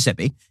 over in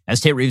Mississippi,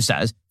 as Tate Reeves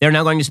says, they're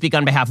now going to speak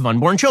on behalf of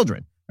unborn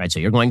children. Right? So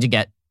you're going to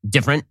get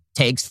different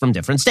takes from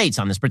different states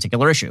on this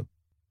particular issue.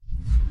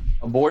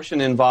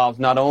 Abortion involves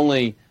not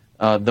only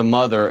the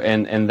mother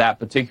and that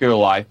particular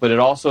life, but it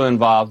also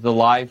involves the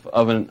life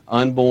of an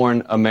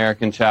unborn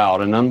American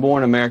child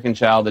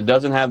that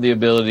doesn't have the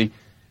ability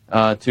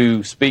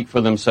to speak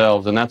for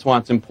themselves. And that's why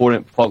it's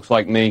important folks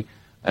like me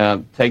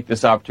take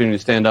this opportunity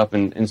to stand up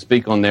and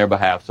speak on their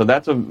behalf. So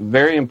that's a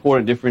very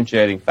important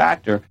differentiating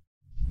factor.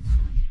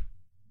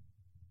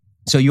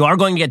 So you are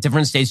going to get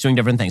different states doing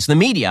different things. So the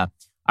media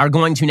are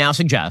going to now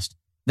suggest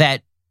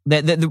that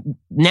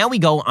now we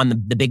go on the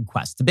big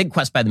quest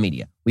by the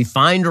media. We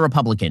find a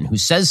Republican who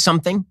says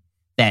something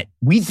that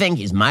we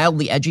think is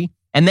mildly edgy,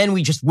 and then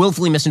we just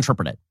willfully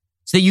misinterpret it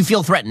so that you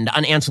feel threatened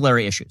on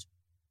ancillary issues.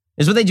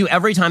 This is what they do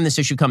every time this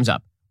issue comes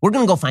up. We're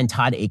going to go find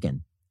Todd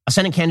Akin, a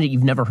Senate candidate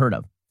you've never heard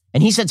of,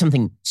 and he said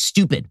something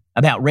stupid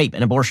about rape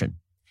and abortion.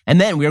 And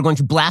then we are going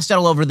to blast it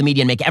all over the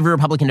media and make every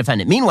Republican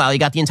defend it. Meanwhile, you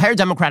got the entire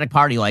Democratic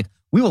Party like,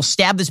 we will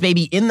stab this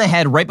baby in the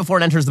head right before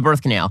it enters the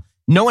birth canal.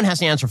 No one has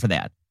to answer for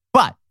that.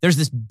 But there's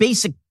this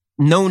basic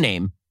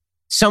no-name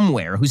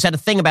somewhere who said a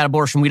thing about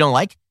abortion we don't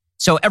like,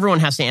 so everyone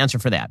has to answer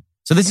for that.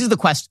 So this is the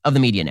quest of the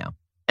media now.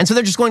 And so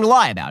they're just going to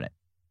lie about it.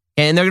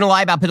 And they're going to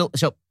lie about,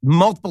 so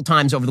multiple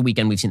times over the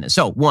weekend we've seen this.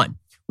 So one,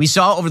 we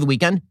saw over the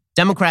weekend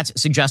Democrats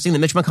suggesting that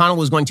Mitch McConnell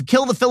was going to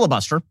kill the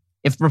filibuster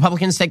if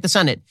Republicans take the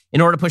Senate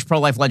in order to push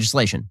pro-life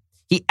legislation.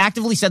 He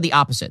actively said the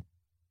opposite.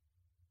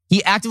 Mitch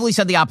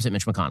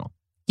McConnell.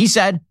 He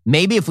said,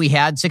 maybe if we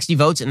had 60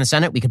 votes in the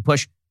Senate, we could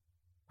push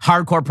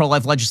hardcore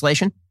pro-life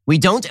legislation. We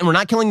don't, and we're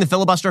not killing the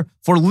filibuster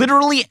for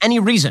literally any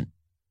reason.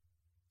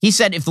 He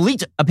said if the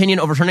leaked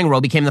opinion overturning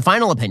Roe became the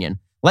final opinion,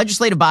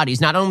 legislative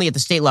bodies, not only at the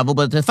state level,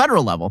 but at the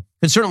federal level,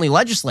 could certainly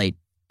legislate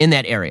in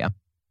that area.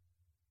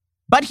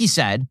 But he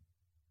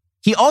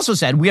also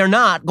said, we are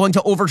not going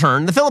to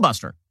overturn the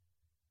filibuster.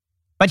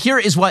 But here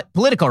is what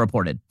Politico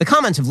reported. The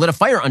comments have lit a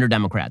fire under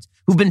Democrats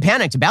who've been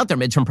panicked about their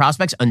midterm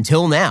prospects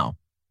until now.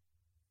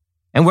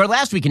 And where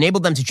last week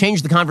enabled them to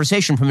change the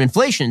conversation from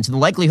inflation to the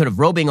likelihood of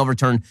Roe being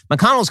overturned,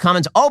 McConnell's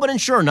comments all but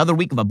ensure another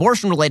week of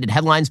abortion-related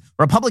headlines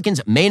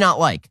Republicans may not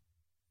like.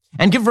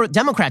 And give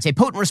Democrats a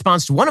potent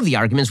response to one of the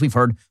arguments we've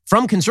heard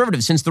from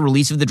conservatives since the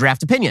release of the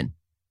draft opinion.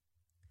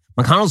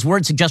 McConnell's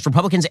words suggest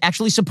Republicans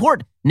actually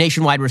support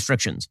nationwide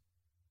restrictions.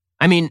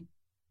 I mean,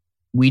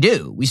 we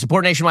do. We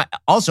support nationwide.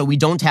 Also, we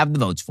don't have the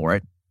votes for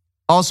it.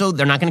 Also,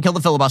 they're not going to kill the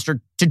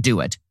filibuster to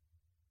do it.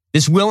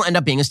 This will end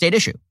up being a state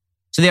issue.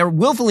 So they are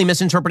willfully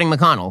misinterpreting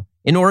McConnell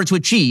in order to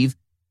achieve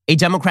a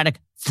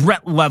Democratic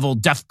threat level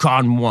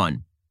DEFCON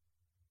 1.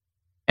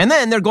 And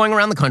then they're going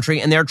around the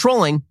country and they're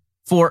trolling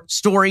for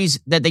stories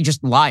that they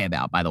just lie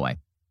about, by the way.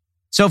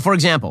 So, for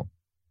example,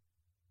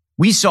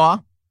 we saw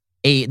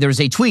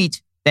there's a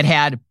tweet that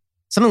had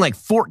something like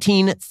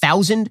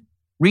 14,000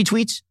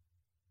 retweets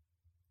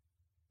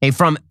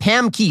from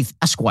Pam Keith,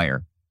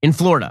 Esquire, in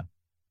Florida,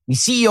 the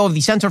CEO of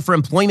the Center for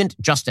Employment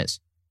Justice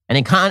and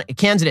a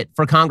candidate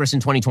for Congress in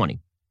 2020.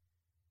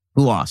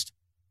 Who lost.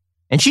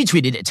 And she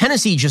tweeted,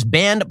 Tennessee just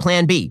banned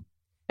Plan B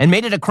and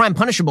made it a crime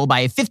punishable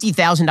by a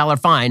 $50,000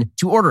 fine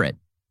to order it.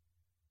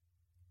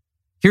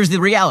 Here's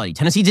the reality.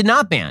 Tennessee did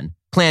not ban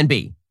Plan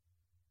B.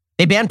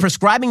 They banned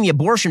prescribing the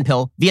abortion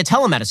pill via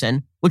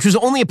telemedicine, which was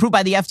only approved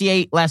by the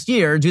FDA last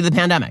year due to the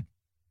pandemic.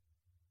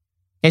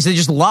 Okay, so they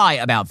just lie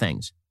about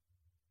things.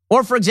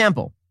 Or, for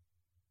example,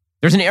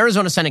 there's an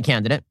Arizona Senate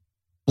candidate,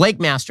 Blake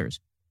Masters,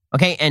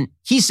 okay, and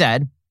he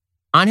said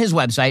on his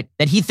website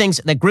that he thinks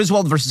that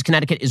Griswold versus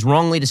Connecticut is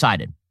wrongly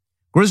decided.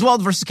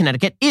 Griswold versus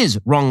Connecticut is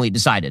wrongly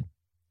decided,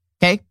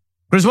 okay?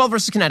 Griswold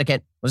versus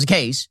Connecticut was a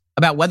case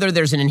about whether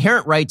there's an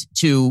inherent right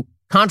to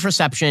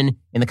contraception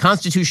in the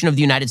Constitution of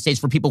the United States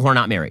for people who are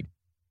not married.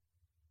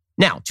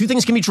 Now, two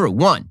things can be true.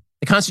 One,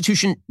 the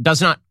Constitution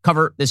does not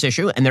cover this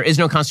issue, and there is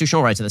no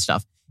constitutional right to this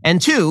stuff.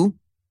 And two,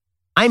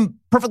 I'm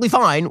perfectly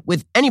fine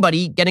with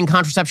anybody getting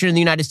contraception in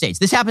the United States.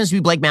 This happens to be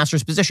Blake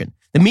Masters' position.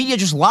 The media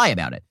just lie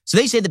about it. So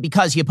they say that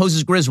because he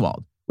opposes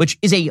Griswold, which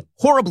is a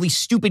horribly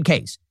stupid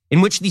case,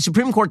 in which the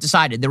Supreme Court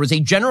decided there was a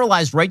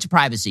generalized right to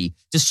privacy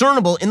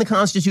discernible in the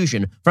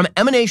Constitution from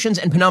emanations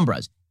and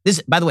penumbras.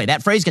 This, by the way,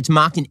 that phrase gets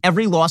mocked in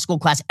every law school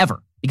class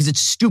ever because it's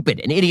stupid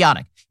and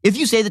idiotic. If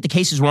you say that the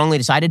case is wrongly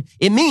decided,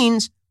 it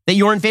means that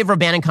you're in favor of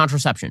banning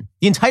contraception.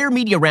 The entire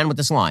media ran with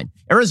this line.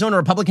 Arizona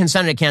Republican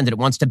Senate candidate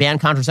wants to ban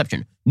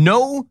contraception.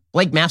 No,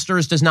 Blake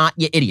Masters does not,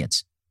 you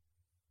idiots.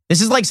 This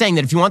is like saying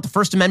that if you want the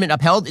First Amendment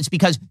upheld, it's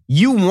because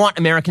you want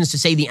Americans to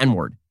say the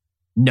N-word.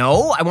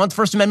 No, I want the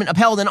First Amendment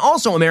upheld and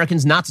also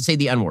Americans not to say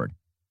the N-word.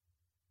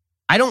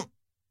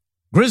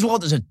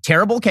 Griswold is a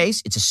terrible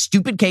case. It's a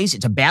stupid case.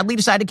 It's a badly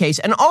decided case.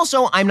 And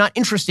also, I'm not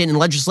interested in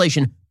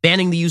legislation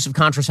banning the use of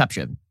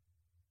contraception.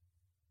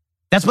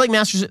 That's Blake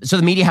Masters, so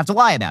the media have to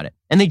lie about it.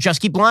 And they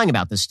just keep lying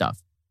about this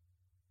stuff.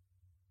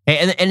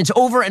 And it's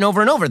over and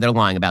over and over they're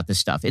lying about this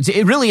stuff.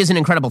 It really is an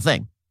incredible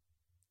thing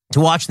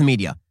to watch the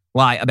media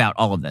lie about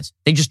all of this.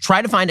 They just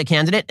try to find a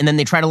candidate, and then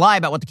they try to lie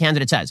about what the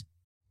candidate says.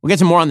 We'll get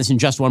to more on this in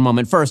just one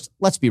moment. First,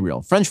 let's be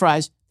real. French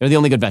fries, they're the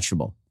only good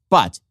vegetable.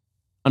 But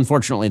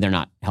unfortunately, they're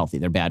not healthy.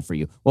 They're bad for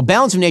you. Well,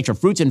 Balance of Nature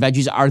fruits and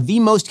veggies are the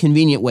most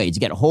convenient way to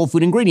get whole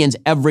food ingredients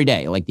every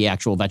day, like the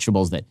actual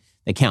vegetables that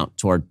count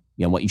toward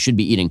what you should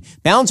be eating.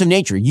 Balance of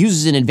Nature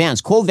uses an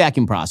advanced cold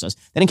vacuum process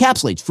that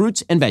encapsulates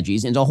fruits and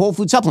veggies into whole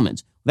food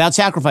supplements without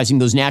sacrificing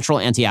those natural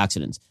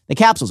antioxidants. The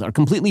capsules are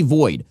completely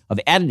void of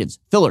additives,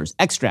 fillers,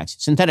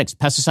 extracts, synthetics,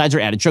 pesticides, or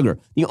added sugar.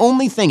 The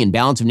only thing in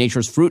Balance of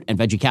Nature's fruit and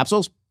veggie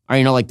capsules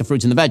are, like the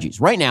fruits and the veggies.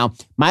 Right now,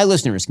 my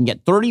listeners can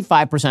get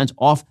 35%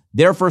 off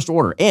their first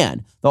order,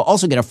 and they'll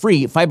also get a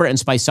free fiber and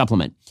spice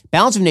supplement.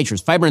 Balance of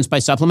Nature's fiber and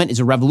spice supplement is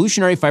a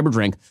revolutionary fiber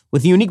drink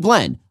with a unique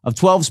blend of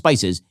 12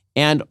 spices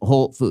and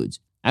whole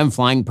foods. I've been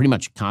flying pretty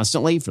much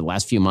constantly for the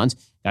last few months.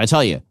 Gotta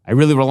tell you, I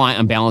really rely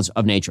on Balance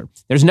of Nature.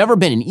 There's never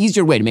been an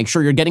easier way to make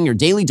sure you're getting your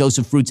daily dose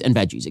of fruits and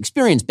veggies.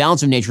 Experience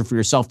Balance of Nature for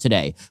yourself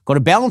today. Go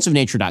to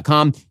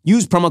balanceofnature.com,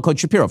 use promo code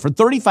Shapiro for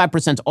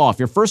 35% off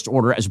your first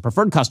order as a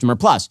preferred customer,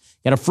 plus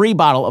get a free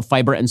bottle of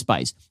fiber and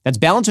spice. That's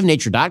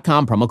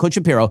balanceofnature.com, promo code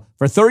Shapiro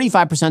for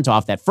 35%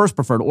 off that first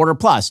preferred order,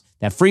 plus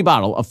that free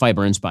bottle of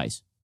fiber and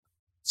spice.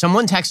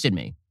 Someone texted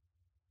me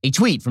a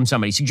tweet from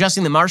somebody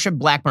suggesting that Marsha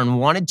Blackburn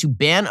wanted to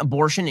ban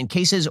abortion in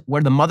cases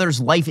where the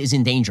mother's life is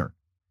in danger.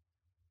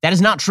 That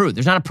is not true.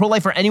 There's not a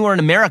pro-lifer anywhere in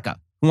America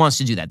who wants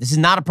to do that. This is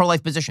not a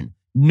pro-life position.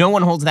 No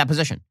one holds that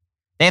position.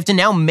 They have to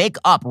now make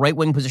up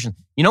right-wing positions.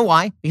 You know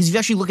why? Because if you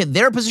actually look at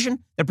their position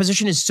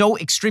is so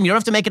extreme. You don't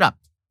have to make it up.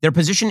 Their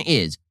position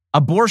is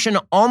abortion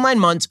all 9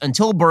 months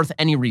until birth,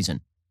 any reason.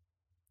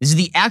 This is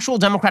the actual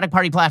Democratic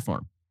Party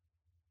platform.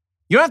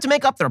 You don't have to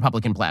make up the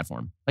Republican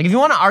platform. Like, if you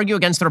want to argue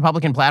against the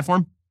Republican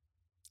platform,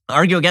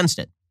 argue against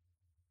it.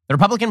 The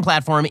Republican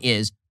platform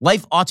is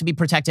life ought to be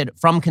protected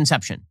from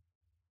conception.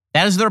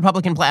 That is the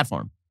Republican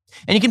platform.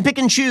 And you can pick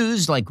and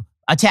choose like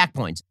attack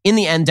points. In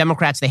the end,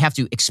 Democrats, they have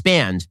to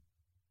expand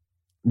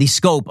the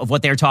scope of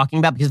what they're talking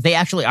about because if they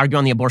actually argue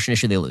on the abortion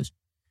issue, they lose.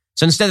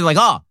 So instead they're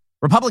like,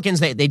 Republicans,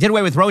 they did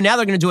away with Roe. Now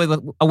they're going to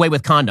do away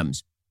with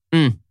condoms.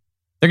 They're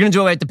going to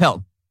do away with the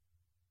pill.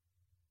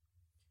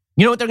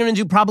 You know what they're going to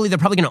do? They're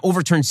probably going to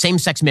overturn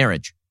same-sex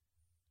marriage.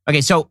 Okay,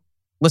 so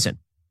listen.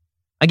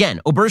 Again,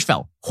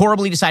 Obergefell,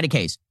 horribly decided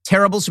case.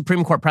 Terrible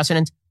Supreme Court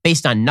precedent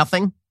based on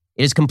nothing.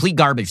 It is complete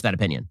garbage, that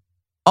opinion.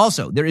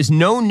 Also, there is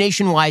no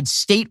nationwide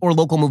state or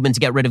local movement to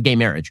get rid of gay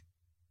marriage.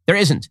 There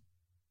isn't.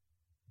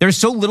 There's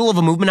so little of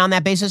a movement on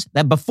that basis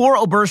that before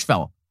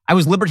Obergefell, I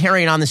was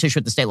libertarian on this issue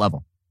at the state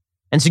level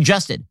and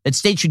suggested that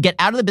states should get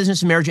out of the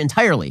business of marriage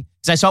entirely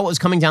because I saw what was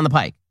coming down the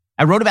pike.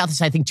 I wrote about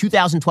this, I think,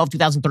 2012,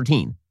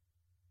 2013.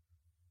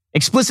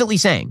 Explicitly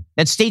saying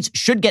that states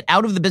should get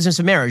out of the business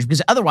of marriage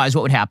because otherwise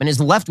what would happen is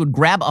the left would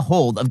grab a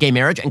hold of gay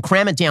marriage and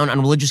cram it down on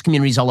religious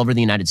communities all over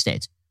the United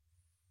States.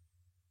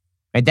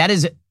 Right?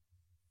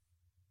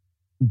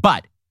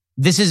 But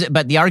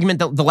the argument,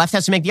 the left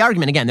has to make the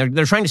argument again.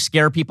 They're trying to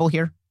scare people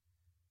here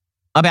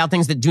about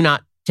things that do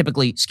not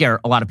typically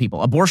scare a lot of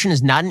people. Abortion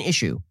is not an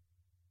issue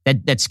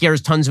that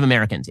scares tons of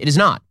Americans. It is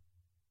not.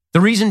 The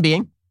reason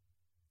being,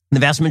 the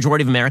vast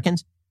majority of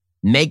Americans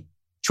make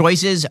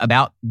choices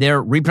about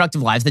their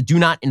reproductive lives that do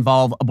not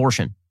involve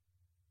abortion.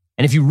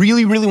 And if you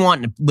really, really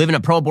want to live in a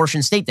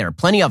pro-abortion state, there are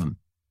plenty of them.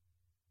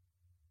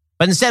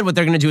 But instead, what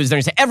they're going to do is they're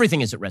going to say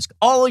everything is at risk.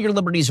 All your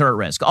liberties are at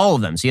risk, all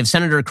of them. So you have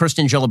Senator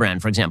Kirsten Gillibrand,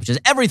 for example, who says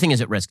everything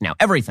is at risk now,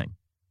 everything.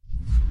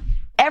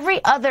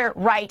 Every other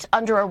right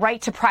under a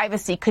right to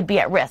privacy could be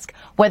at risk,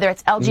 whether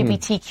it's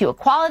LGBTQ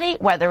equality,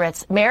 whether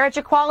it's marriage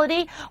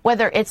equality,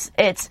 whether it's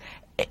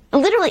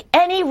literally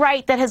any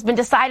right that has been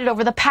decided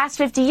over the past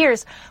 50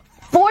 years.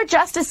 4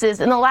 justices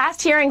in the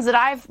last hearings that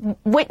I've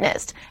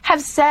witnessed have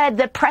said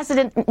that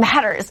precedent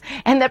matters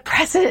and that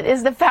precedent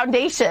is the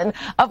foundation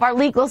of our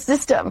legal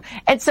system.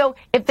 And so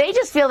if they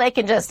just feel they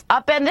can just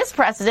upend this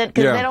precedent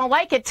because they don't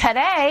like it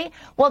today,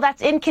 well,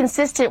 that's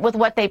inconsistent with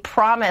what they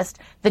promised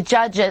the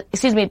judges,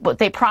 what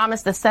they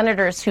promised the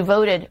senators who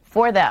voted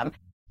for them.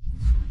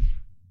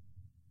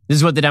 This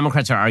is what the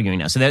Democrats are arguing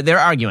now. So they're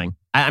arguing.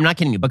 I'm not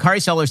kidding you. Bakari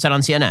Soler said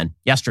on CNN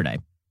yesterday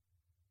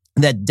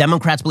that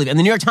Democrats believe, and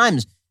the New York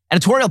Times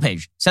editorial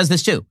page says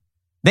this too.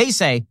 They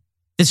say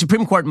the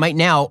Supreme Court might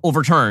now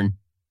overturn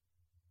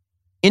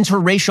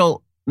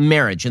interracial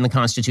marriage in the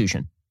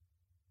Constitution.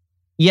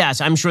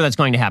 Yes, I'm sure that's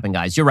going to happen,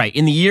 guys. You're right.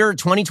 In the year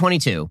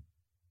 2022,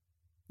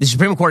 the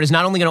Supreme Court is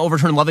not only going to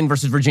overturn Loving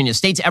versus Virginia,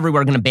 states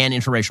everywhere are going to ban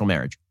interracial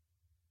marriage.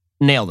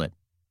 Nailed it.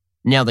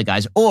 Nailed it,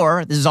 guys.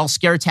 Or this is all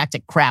scare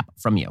tactic crap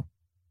from you.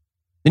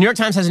 The New York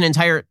Times has an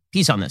entire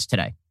piece on this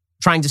today,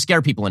 trying to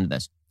scare people into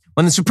this.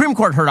 When the Supreme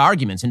Court heard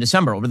arguments in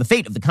December over the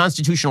fate of the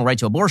constitutional right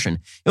to abortion,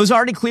 it was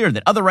already clear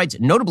that other rights,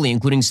 notably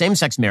including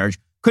same-sex marriage,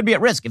 could be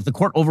at risk if the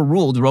court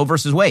overruled Roe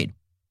versus Wade.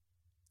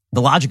 The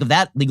logic of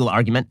that legal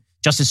argument,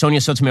 Justice Sonia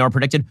Sotomayor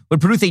predicted,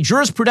 would produce a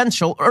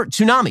jurisprudential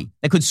tsunami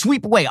that could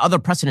sweep away other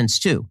precedents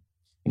too.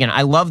 Again,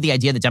 I love the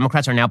idea that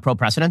Democrats are now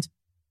pro-precedent.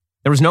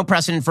 There was no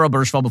precedent for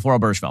Obergefell before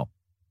Obergefell.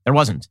 There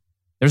wasn't.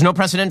 There's no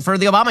precedent for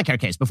the Obamacare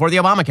case before the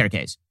Obamacare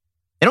case.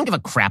 They don't give a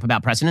crap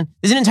about precedent.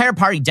 There's an entire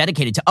party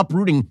dedicated to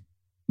uprooting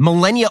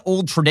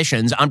millennia-old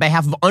traditions on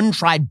behalf of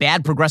untried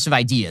bad progressive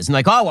ideas.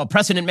 And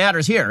precedent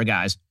matters here,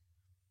 guys.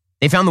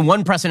 They found the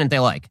one precedent they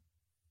like.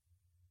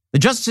 The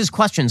justices'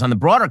 questions on the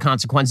broader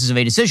consequences of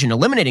a decision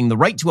eliminating the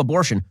right to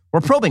abortion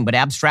were probing but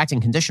abstract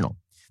and conditional.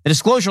 The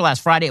disclosure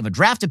last Friday of a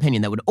draft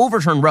opinion that would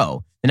overturn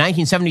Roe, the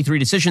 1973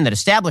 decision that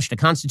established a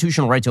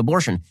constitutional right to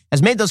abortion,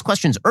 has made those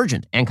questions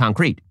urgent and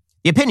concrete.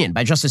 The opinion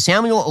by Justice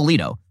Samuel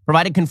Alito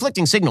provided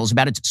conflicting signals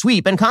about its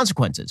sweep and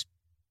consequences.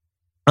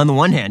 On the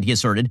one hand, he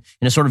asserted,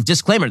 in a sort of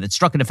disclaimer that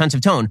struck a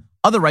defensive tone,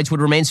 other rights would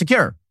remain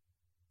secure.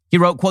 He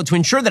wrote, quote, "To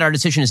ensure that our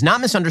decision is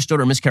not misunderstood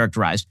or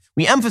mischaracterized,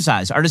 we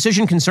emphasize our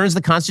decision concerns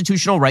the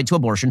constitutional right to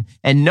abortion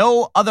and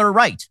no other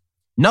right.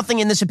 Nothing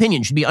in this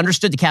opinion should be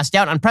understood to cast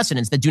doubt on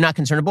precedents that do not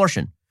concern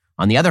abortion.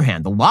 On the other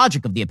hand, the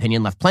logic of the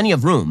opinion left plenty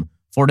of room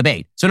for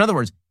debate." So in other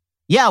words,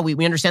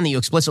 we understand that you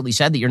explicitly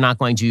said that you're not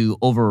going to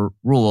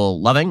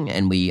overrule Loving,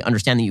 and we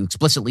understand that you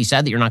explicitly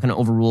said that you're not going to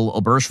overrule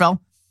Obergefell,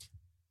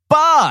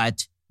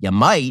 but you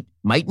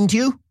mightn't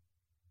you?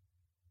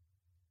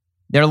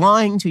 They're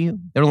lying to you.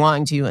 They're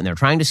lying to you, and they're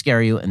trying to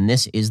scare you, and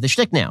this is the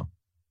shtick now.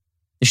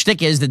 The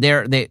shtick is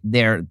that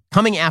they're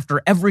coming after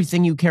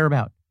everything you care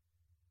about.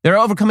 They're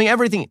overcoming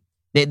everything.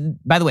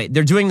 By the way,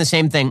 they're doing the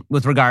same thing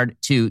with regard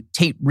to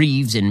Tate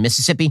Reeves in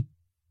Mississippi.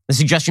 The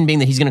suggestion being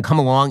that he's going to come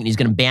along and he's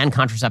going to ban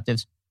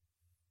contraceptives.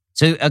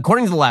 So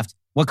according to the left,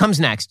 what comes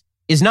next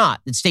is not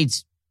that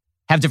states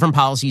have different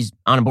policies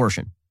on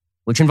abortion,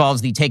 which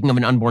involves the taking of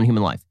an unborn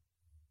human life.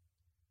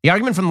 The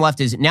argument from the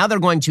left is now they're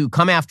going to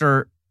come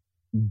after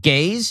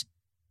gays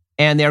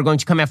and they're going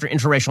to come after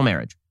interracial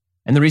marriage.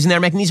 And the reason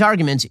they're making these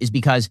arguments is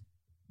because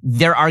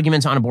their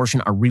arguments on abortion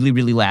are really,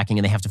 really lacking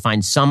and they have to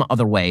find some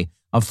other way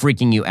of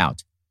freaking you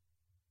out.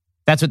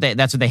 That's what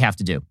they have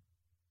to do.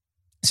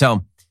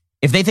 So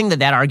if they think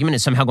that argument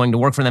is somehow going to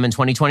work for them in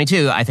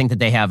 2022, I think that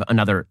they have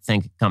another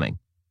think coming.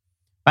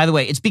 By the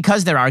way, it's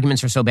because their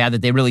arguments are so bad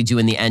that they really do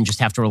in the end just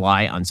have to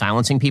rely on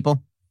silencing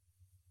people.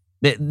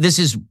 This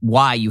is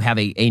why you have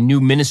a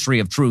new ministry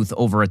of truth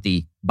over at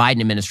the Biden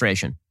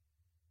administration.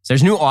 So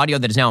there's new audio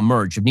that has now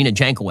emerged of Nina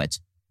Jankowicz,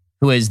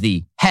 who is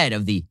the head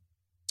of the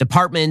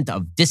Department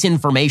of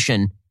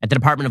Disinformation at the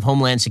Department of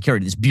Homeland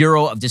Security, this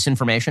Bureau of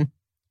Disinformation.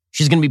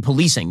 She's going to be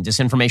policing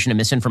disinformation and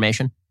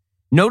misinformation.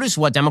 Notice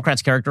what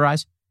Democrats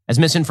characterize as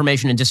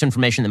misinformation and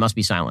disinformation that must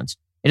be silenced.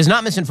 It is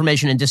not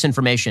misinformation and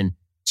disinformation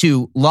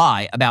to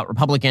lie about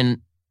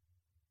Republican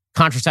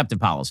contraceptive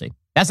policy.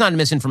 That's not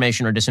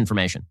misinformation or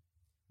disinformation.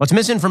 What's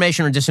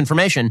misinformation or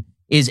disinformation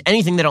is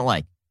anything they don't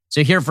like.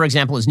 So here, for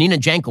example, is Nina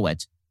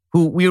Jankowicz,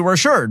 who we were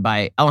assured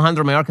by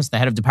Alejandro Mayorkas, the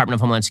head of Department of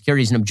Homeland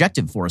Security, is an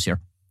objective for us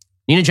here.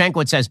 Nina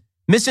Jankowicz says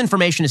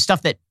misinformation is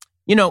stuff that,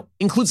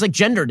 includes like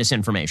gender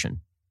disinformation.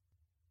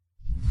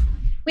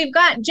 We've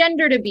got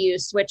gendered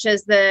abuse, which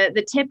is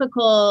the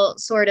typical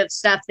sort of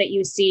stuff that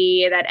you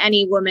see that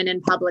any woman in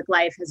public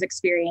life has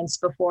experienced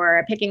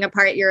before, picking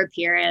apart your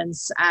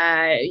appearance,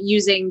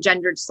 using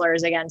gendered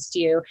slurs against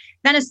you.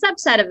 Then a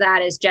subset of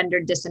that is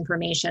gendered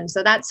disinformation.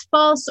 So that's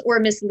false or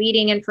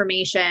misleading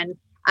information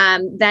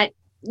that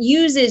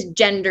uses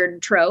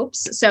gendered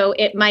tropes. So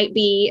it might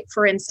be,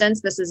 for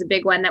instance, this is a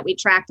big one that we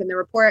tracked in the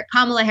report,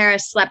 Kamala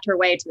Harris slept her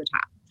way to the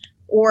top.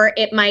 Or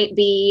it might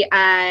be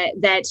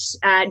that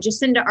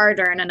Jacinda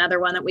Ardern, another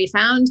one that we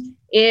found,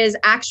 is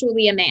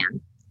actually a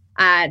man,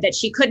 that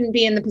she couldn't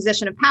be in the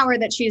position of power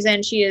that she's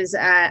in. She is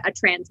a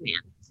trans man.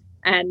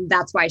 And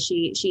that's why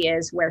she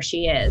is where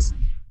she is.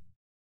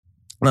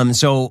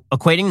 So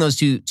equating those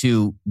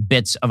two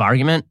bits of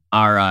argument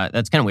are,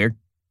 that's kind of weird.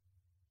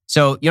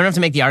 So you don't have to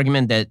make the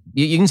argument that,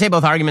 you can say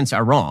both arguments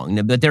are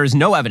wrong, but there is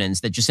no evidence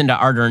that Jacinda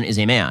Ardern is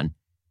a man.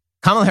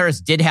 Kamala Harris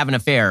did have an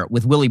affair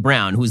with Willie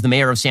Brown, who was the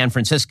mayor of San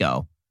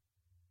Francisco,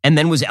 and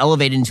then was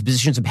elevated into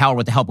positions of power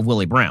with the help of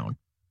Willie Brown.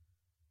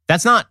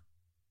 That's not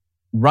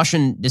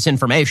Russian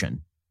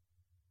disinformation.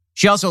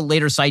 She also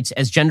later cites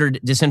as gendered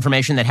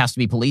disinformation that has to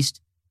be policed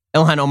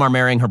Ilhan Omar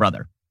marrying her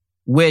brother,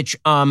 which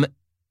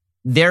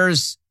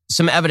there's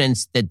some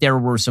evidence that there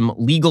were some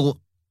legal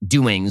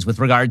doings with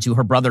regard to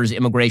her brother's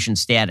immigration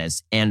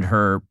status and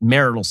her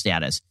marital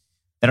status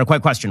that are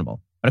quite questionable.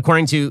 But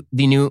according to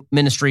the new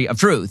Ministry of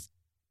Truth,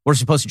 we're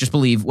supposed to just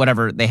believe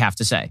whatever they have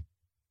to say.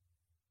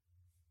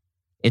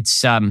 It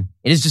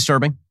is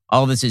disturbing.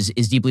 All of this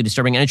is deeply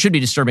disturbing, and it should be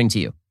disturbing to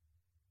you.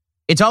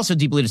 It's also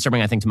deeply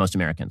disturbing, I think, to most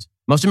Americans.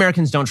 Most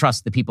Americans don't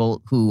trust the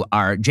people who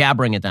are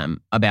jabbering at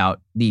them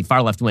about the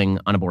far left wing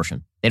on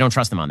abortion. They don't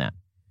trust them on that.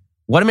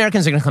 What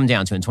Americans are going to come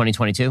down to in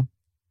 2022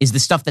 is the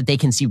stuff that they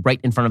can see right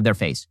in front of their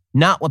face.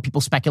 Not what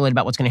people speculate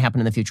about what's going to happen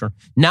in the future.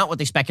 Not what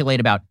they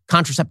speculate about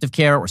contraceptive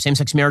care or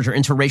same-sex marriage or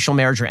interracial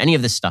marriage or any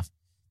of this stuff.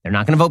 They're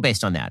not going to vote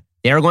based on that.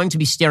 They are going to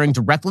be staring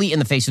directly in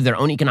the face of their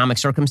own economic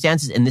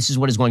circumstances, and this is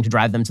what is going to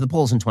drive them to the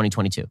polls in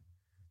 2022.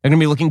 They're going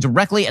to be looking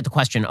directly at the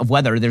question of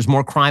whether there's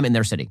more crime in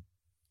their city.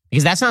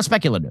 Because that's not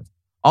speculative.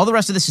 All the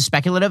rest of this is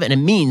speculative, and it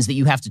means that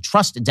you have to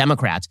trust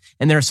Democrats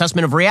and their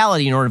assessment of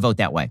reality in order to vote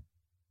that way.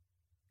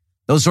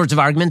 Those sorts of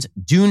arguments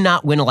do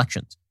not win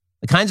elections.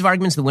 The kinds of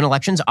arguments that win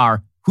elections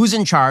are, who's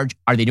in charge?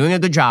 Are they doing a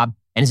good job?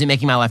 And is it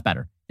making my life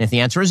better? And if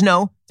the answer is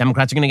no,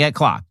 Democrats are going to get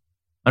clocked.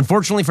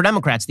 Unfortunately for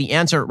Democrats, the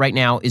answer right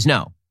now is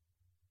no.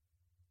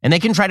 And they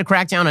can try to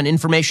crack down on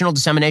informational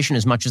dissemination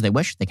as much as they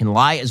wish. They can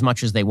lie as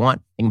much as they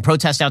want. They can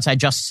protest outside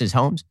justices'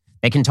 homes.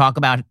 They can talk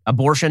about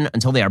abortion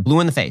until they are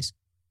blue in the face.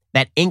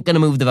 That ain't going to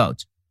move the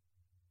votes.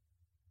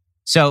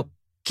 So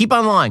keep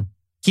on lying.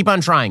 Keep on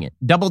trying it.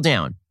 Double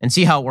down and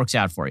see how it works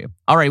out for you.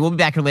 All right, we'll be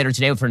back here later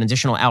today for an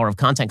additional hour of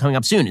content. Coming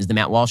up soon is The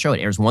Matt Walsh Show.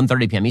 It airs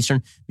 1:30 p.m.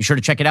 Eastern. Be sure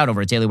to check it out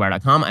over at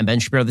dailywire.com. I'm Ben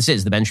Shapiro. This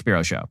is The Ben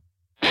Shapiro Show.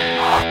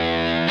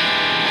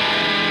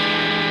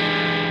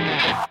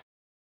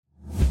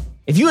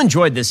 If you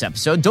enjoyed this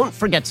episode, don't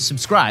forget to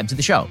subscribe to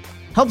the show.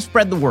 Help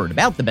spread the word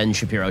about The Ben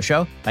Shapiro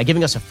Show by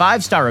giving us a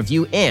 5-star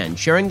review and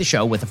sharing the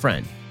show with a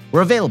friend.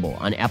 We're available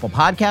on Apple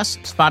Podcasts,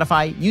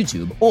 Spotify,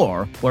 YouTube,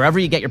 or wherever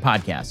you get your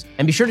podcasts.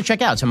 And be sure to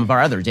check out some of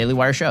our other Daily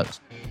Wire shows.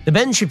 The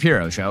Ben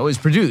Shapiro Show is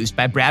produced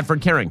by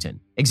Bradford Carrington,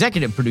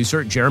 executive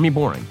producer Jeremy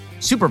Boring,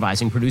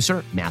 supervising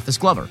producer Mathis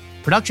Glover,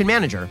 production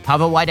manager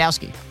Pavel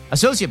Wydowski,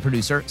 associate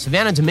producer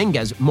Savannah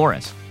Dominguez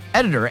Morris,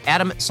 editor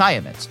Adam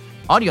Sayevitz,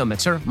 audio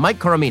mixer Mike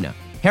Coromina,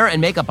 hair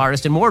and makeup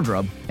artist and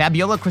wardrobe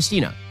Fabiola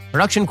Cristina,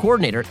 production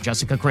coordinator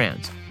Jessica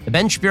Kranz. The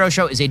Ben Shapiro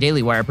Show is a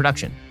Daily Wire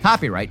production.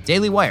 Copyright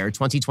Daily Wire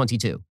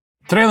 2022.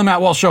 Today on the Matt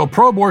Walsh Show,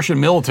 pro-abortion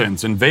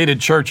militants invaded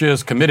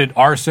churches, committed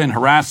arson,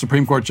 harassed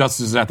Supreme Court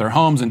justices at their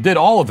homes, and did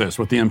all of this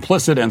with the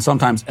implicit and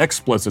sometimes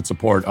explicit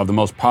support of the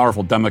most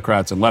powerful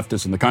Democrats and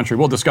leftists in the country.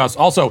 We'll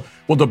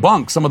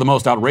debunk some of the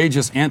most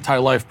outrageous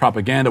anti-life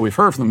propaganda we've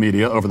heard from the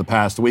media over the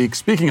past week.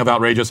 Speaking of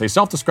outrageous, a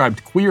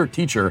self-described queer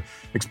teacher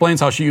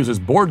explains how she uses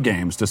board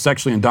games to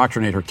sexually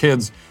indoctrinate her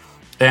kids.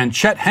 And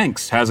Chet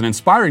Hanks has an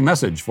inspiring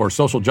message for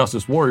social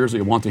justice warriors that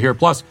you want to hear.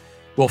 Plus,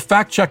 we'll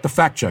fact-check the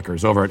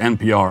fact-checkers over at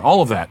NPR.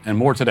 All of that and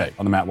more today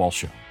on The Matt Walsh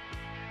Show.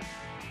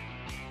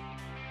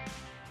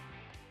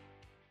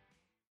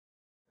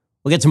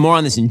 We'll get to more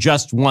on this in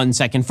just 1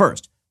 second.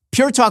 First,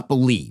 Pure Talk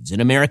believes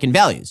in American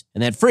values,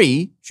 and that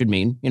free should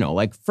mean,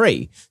 like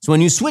free. So when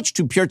you switch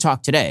to Pure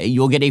Talk today,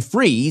 you'll get a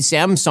free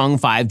Samsung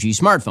 5G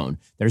smartphone.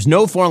 There's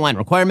no foreign-line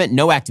requirement,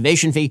 no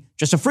activation fee,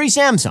 just a free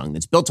Samsung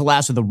that's built to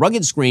last with a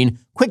rugged screen,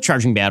 quick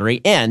charging battery,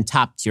 and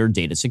top-tier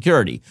data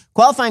security.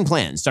 Qualifying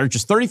plans start at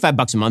just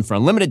 $35 a month for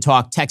unlimited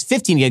talk, text,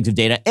 15 gigs of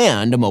data,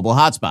 and a mobile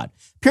hotspot.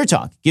 Pure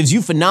Talk gives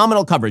you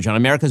phenomenal coverage on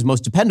America's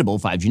most dependable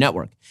 5G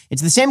network.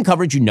 It's the same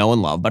coverage you know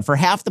and love, but for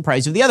half the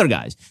price of the other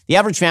guys. The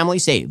average family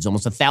saves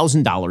almost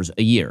 $1,000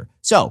 a year.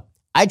 So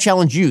I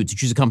challenge you to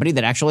choose a company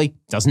that actually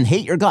doesn't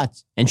hate your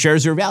guts and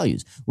shares your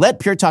values. Let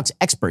Pure Talk's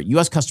expert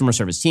U.S. customer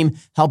service team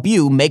help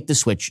you make the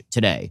switch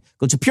today.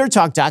 Go to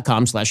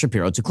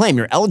puretalk.com/Shapiro to claim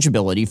your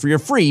eligibility for your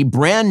free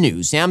brand new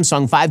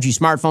Samsung 5G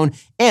smartphone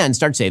and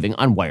start saving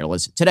on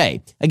wireless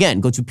today. Again,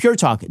 go to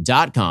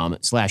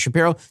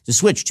puretalk.com/Shapiro to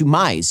switch to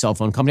my cell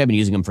phone company. I've been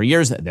using them for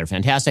years. They're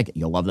fantastic.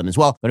 You'll love them as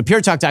well. Go to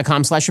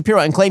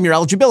puretalk.com/Shapiro and claim your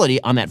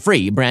eligibility on that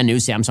free brand new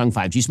Samsung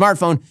 5G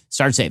smartphone.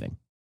 Start saving.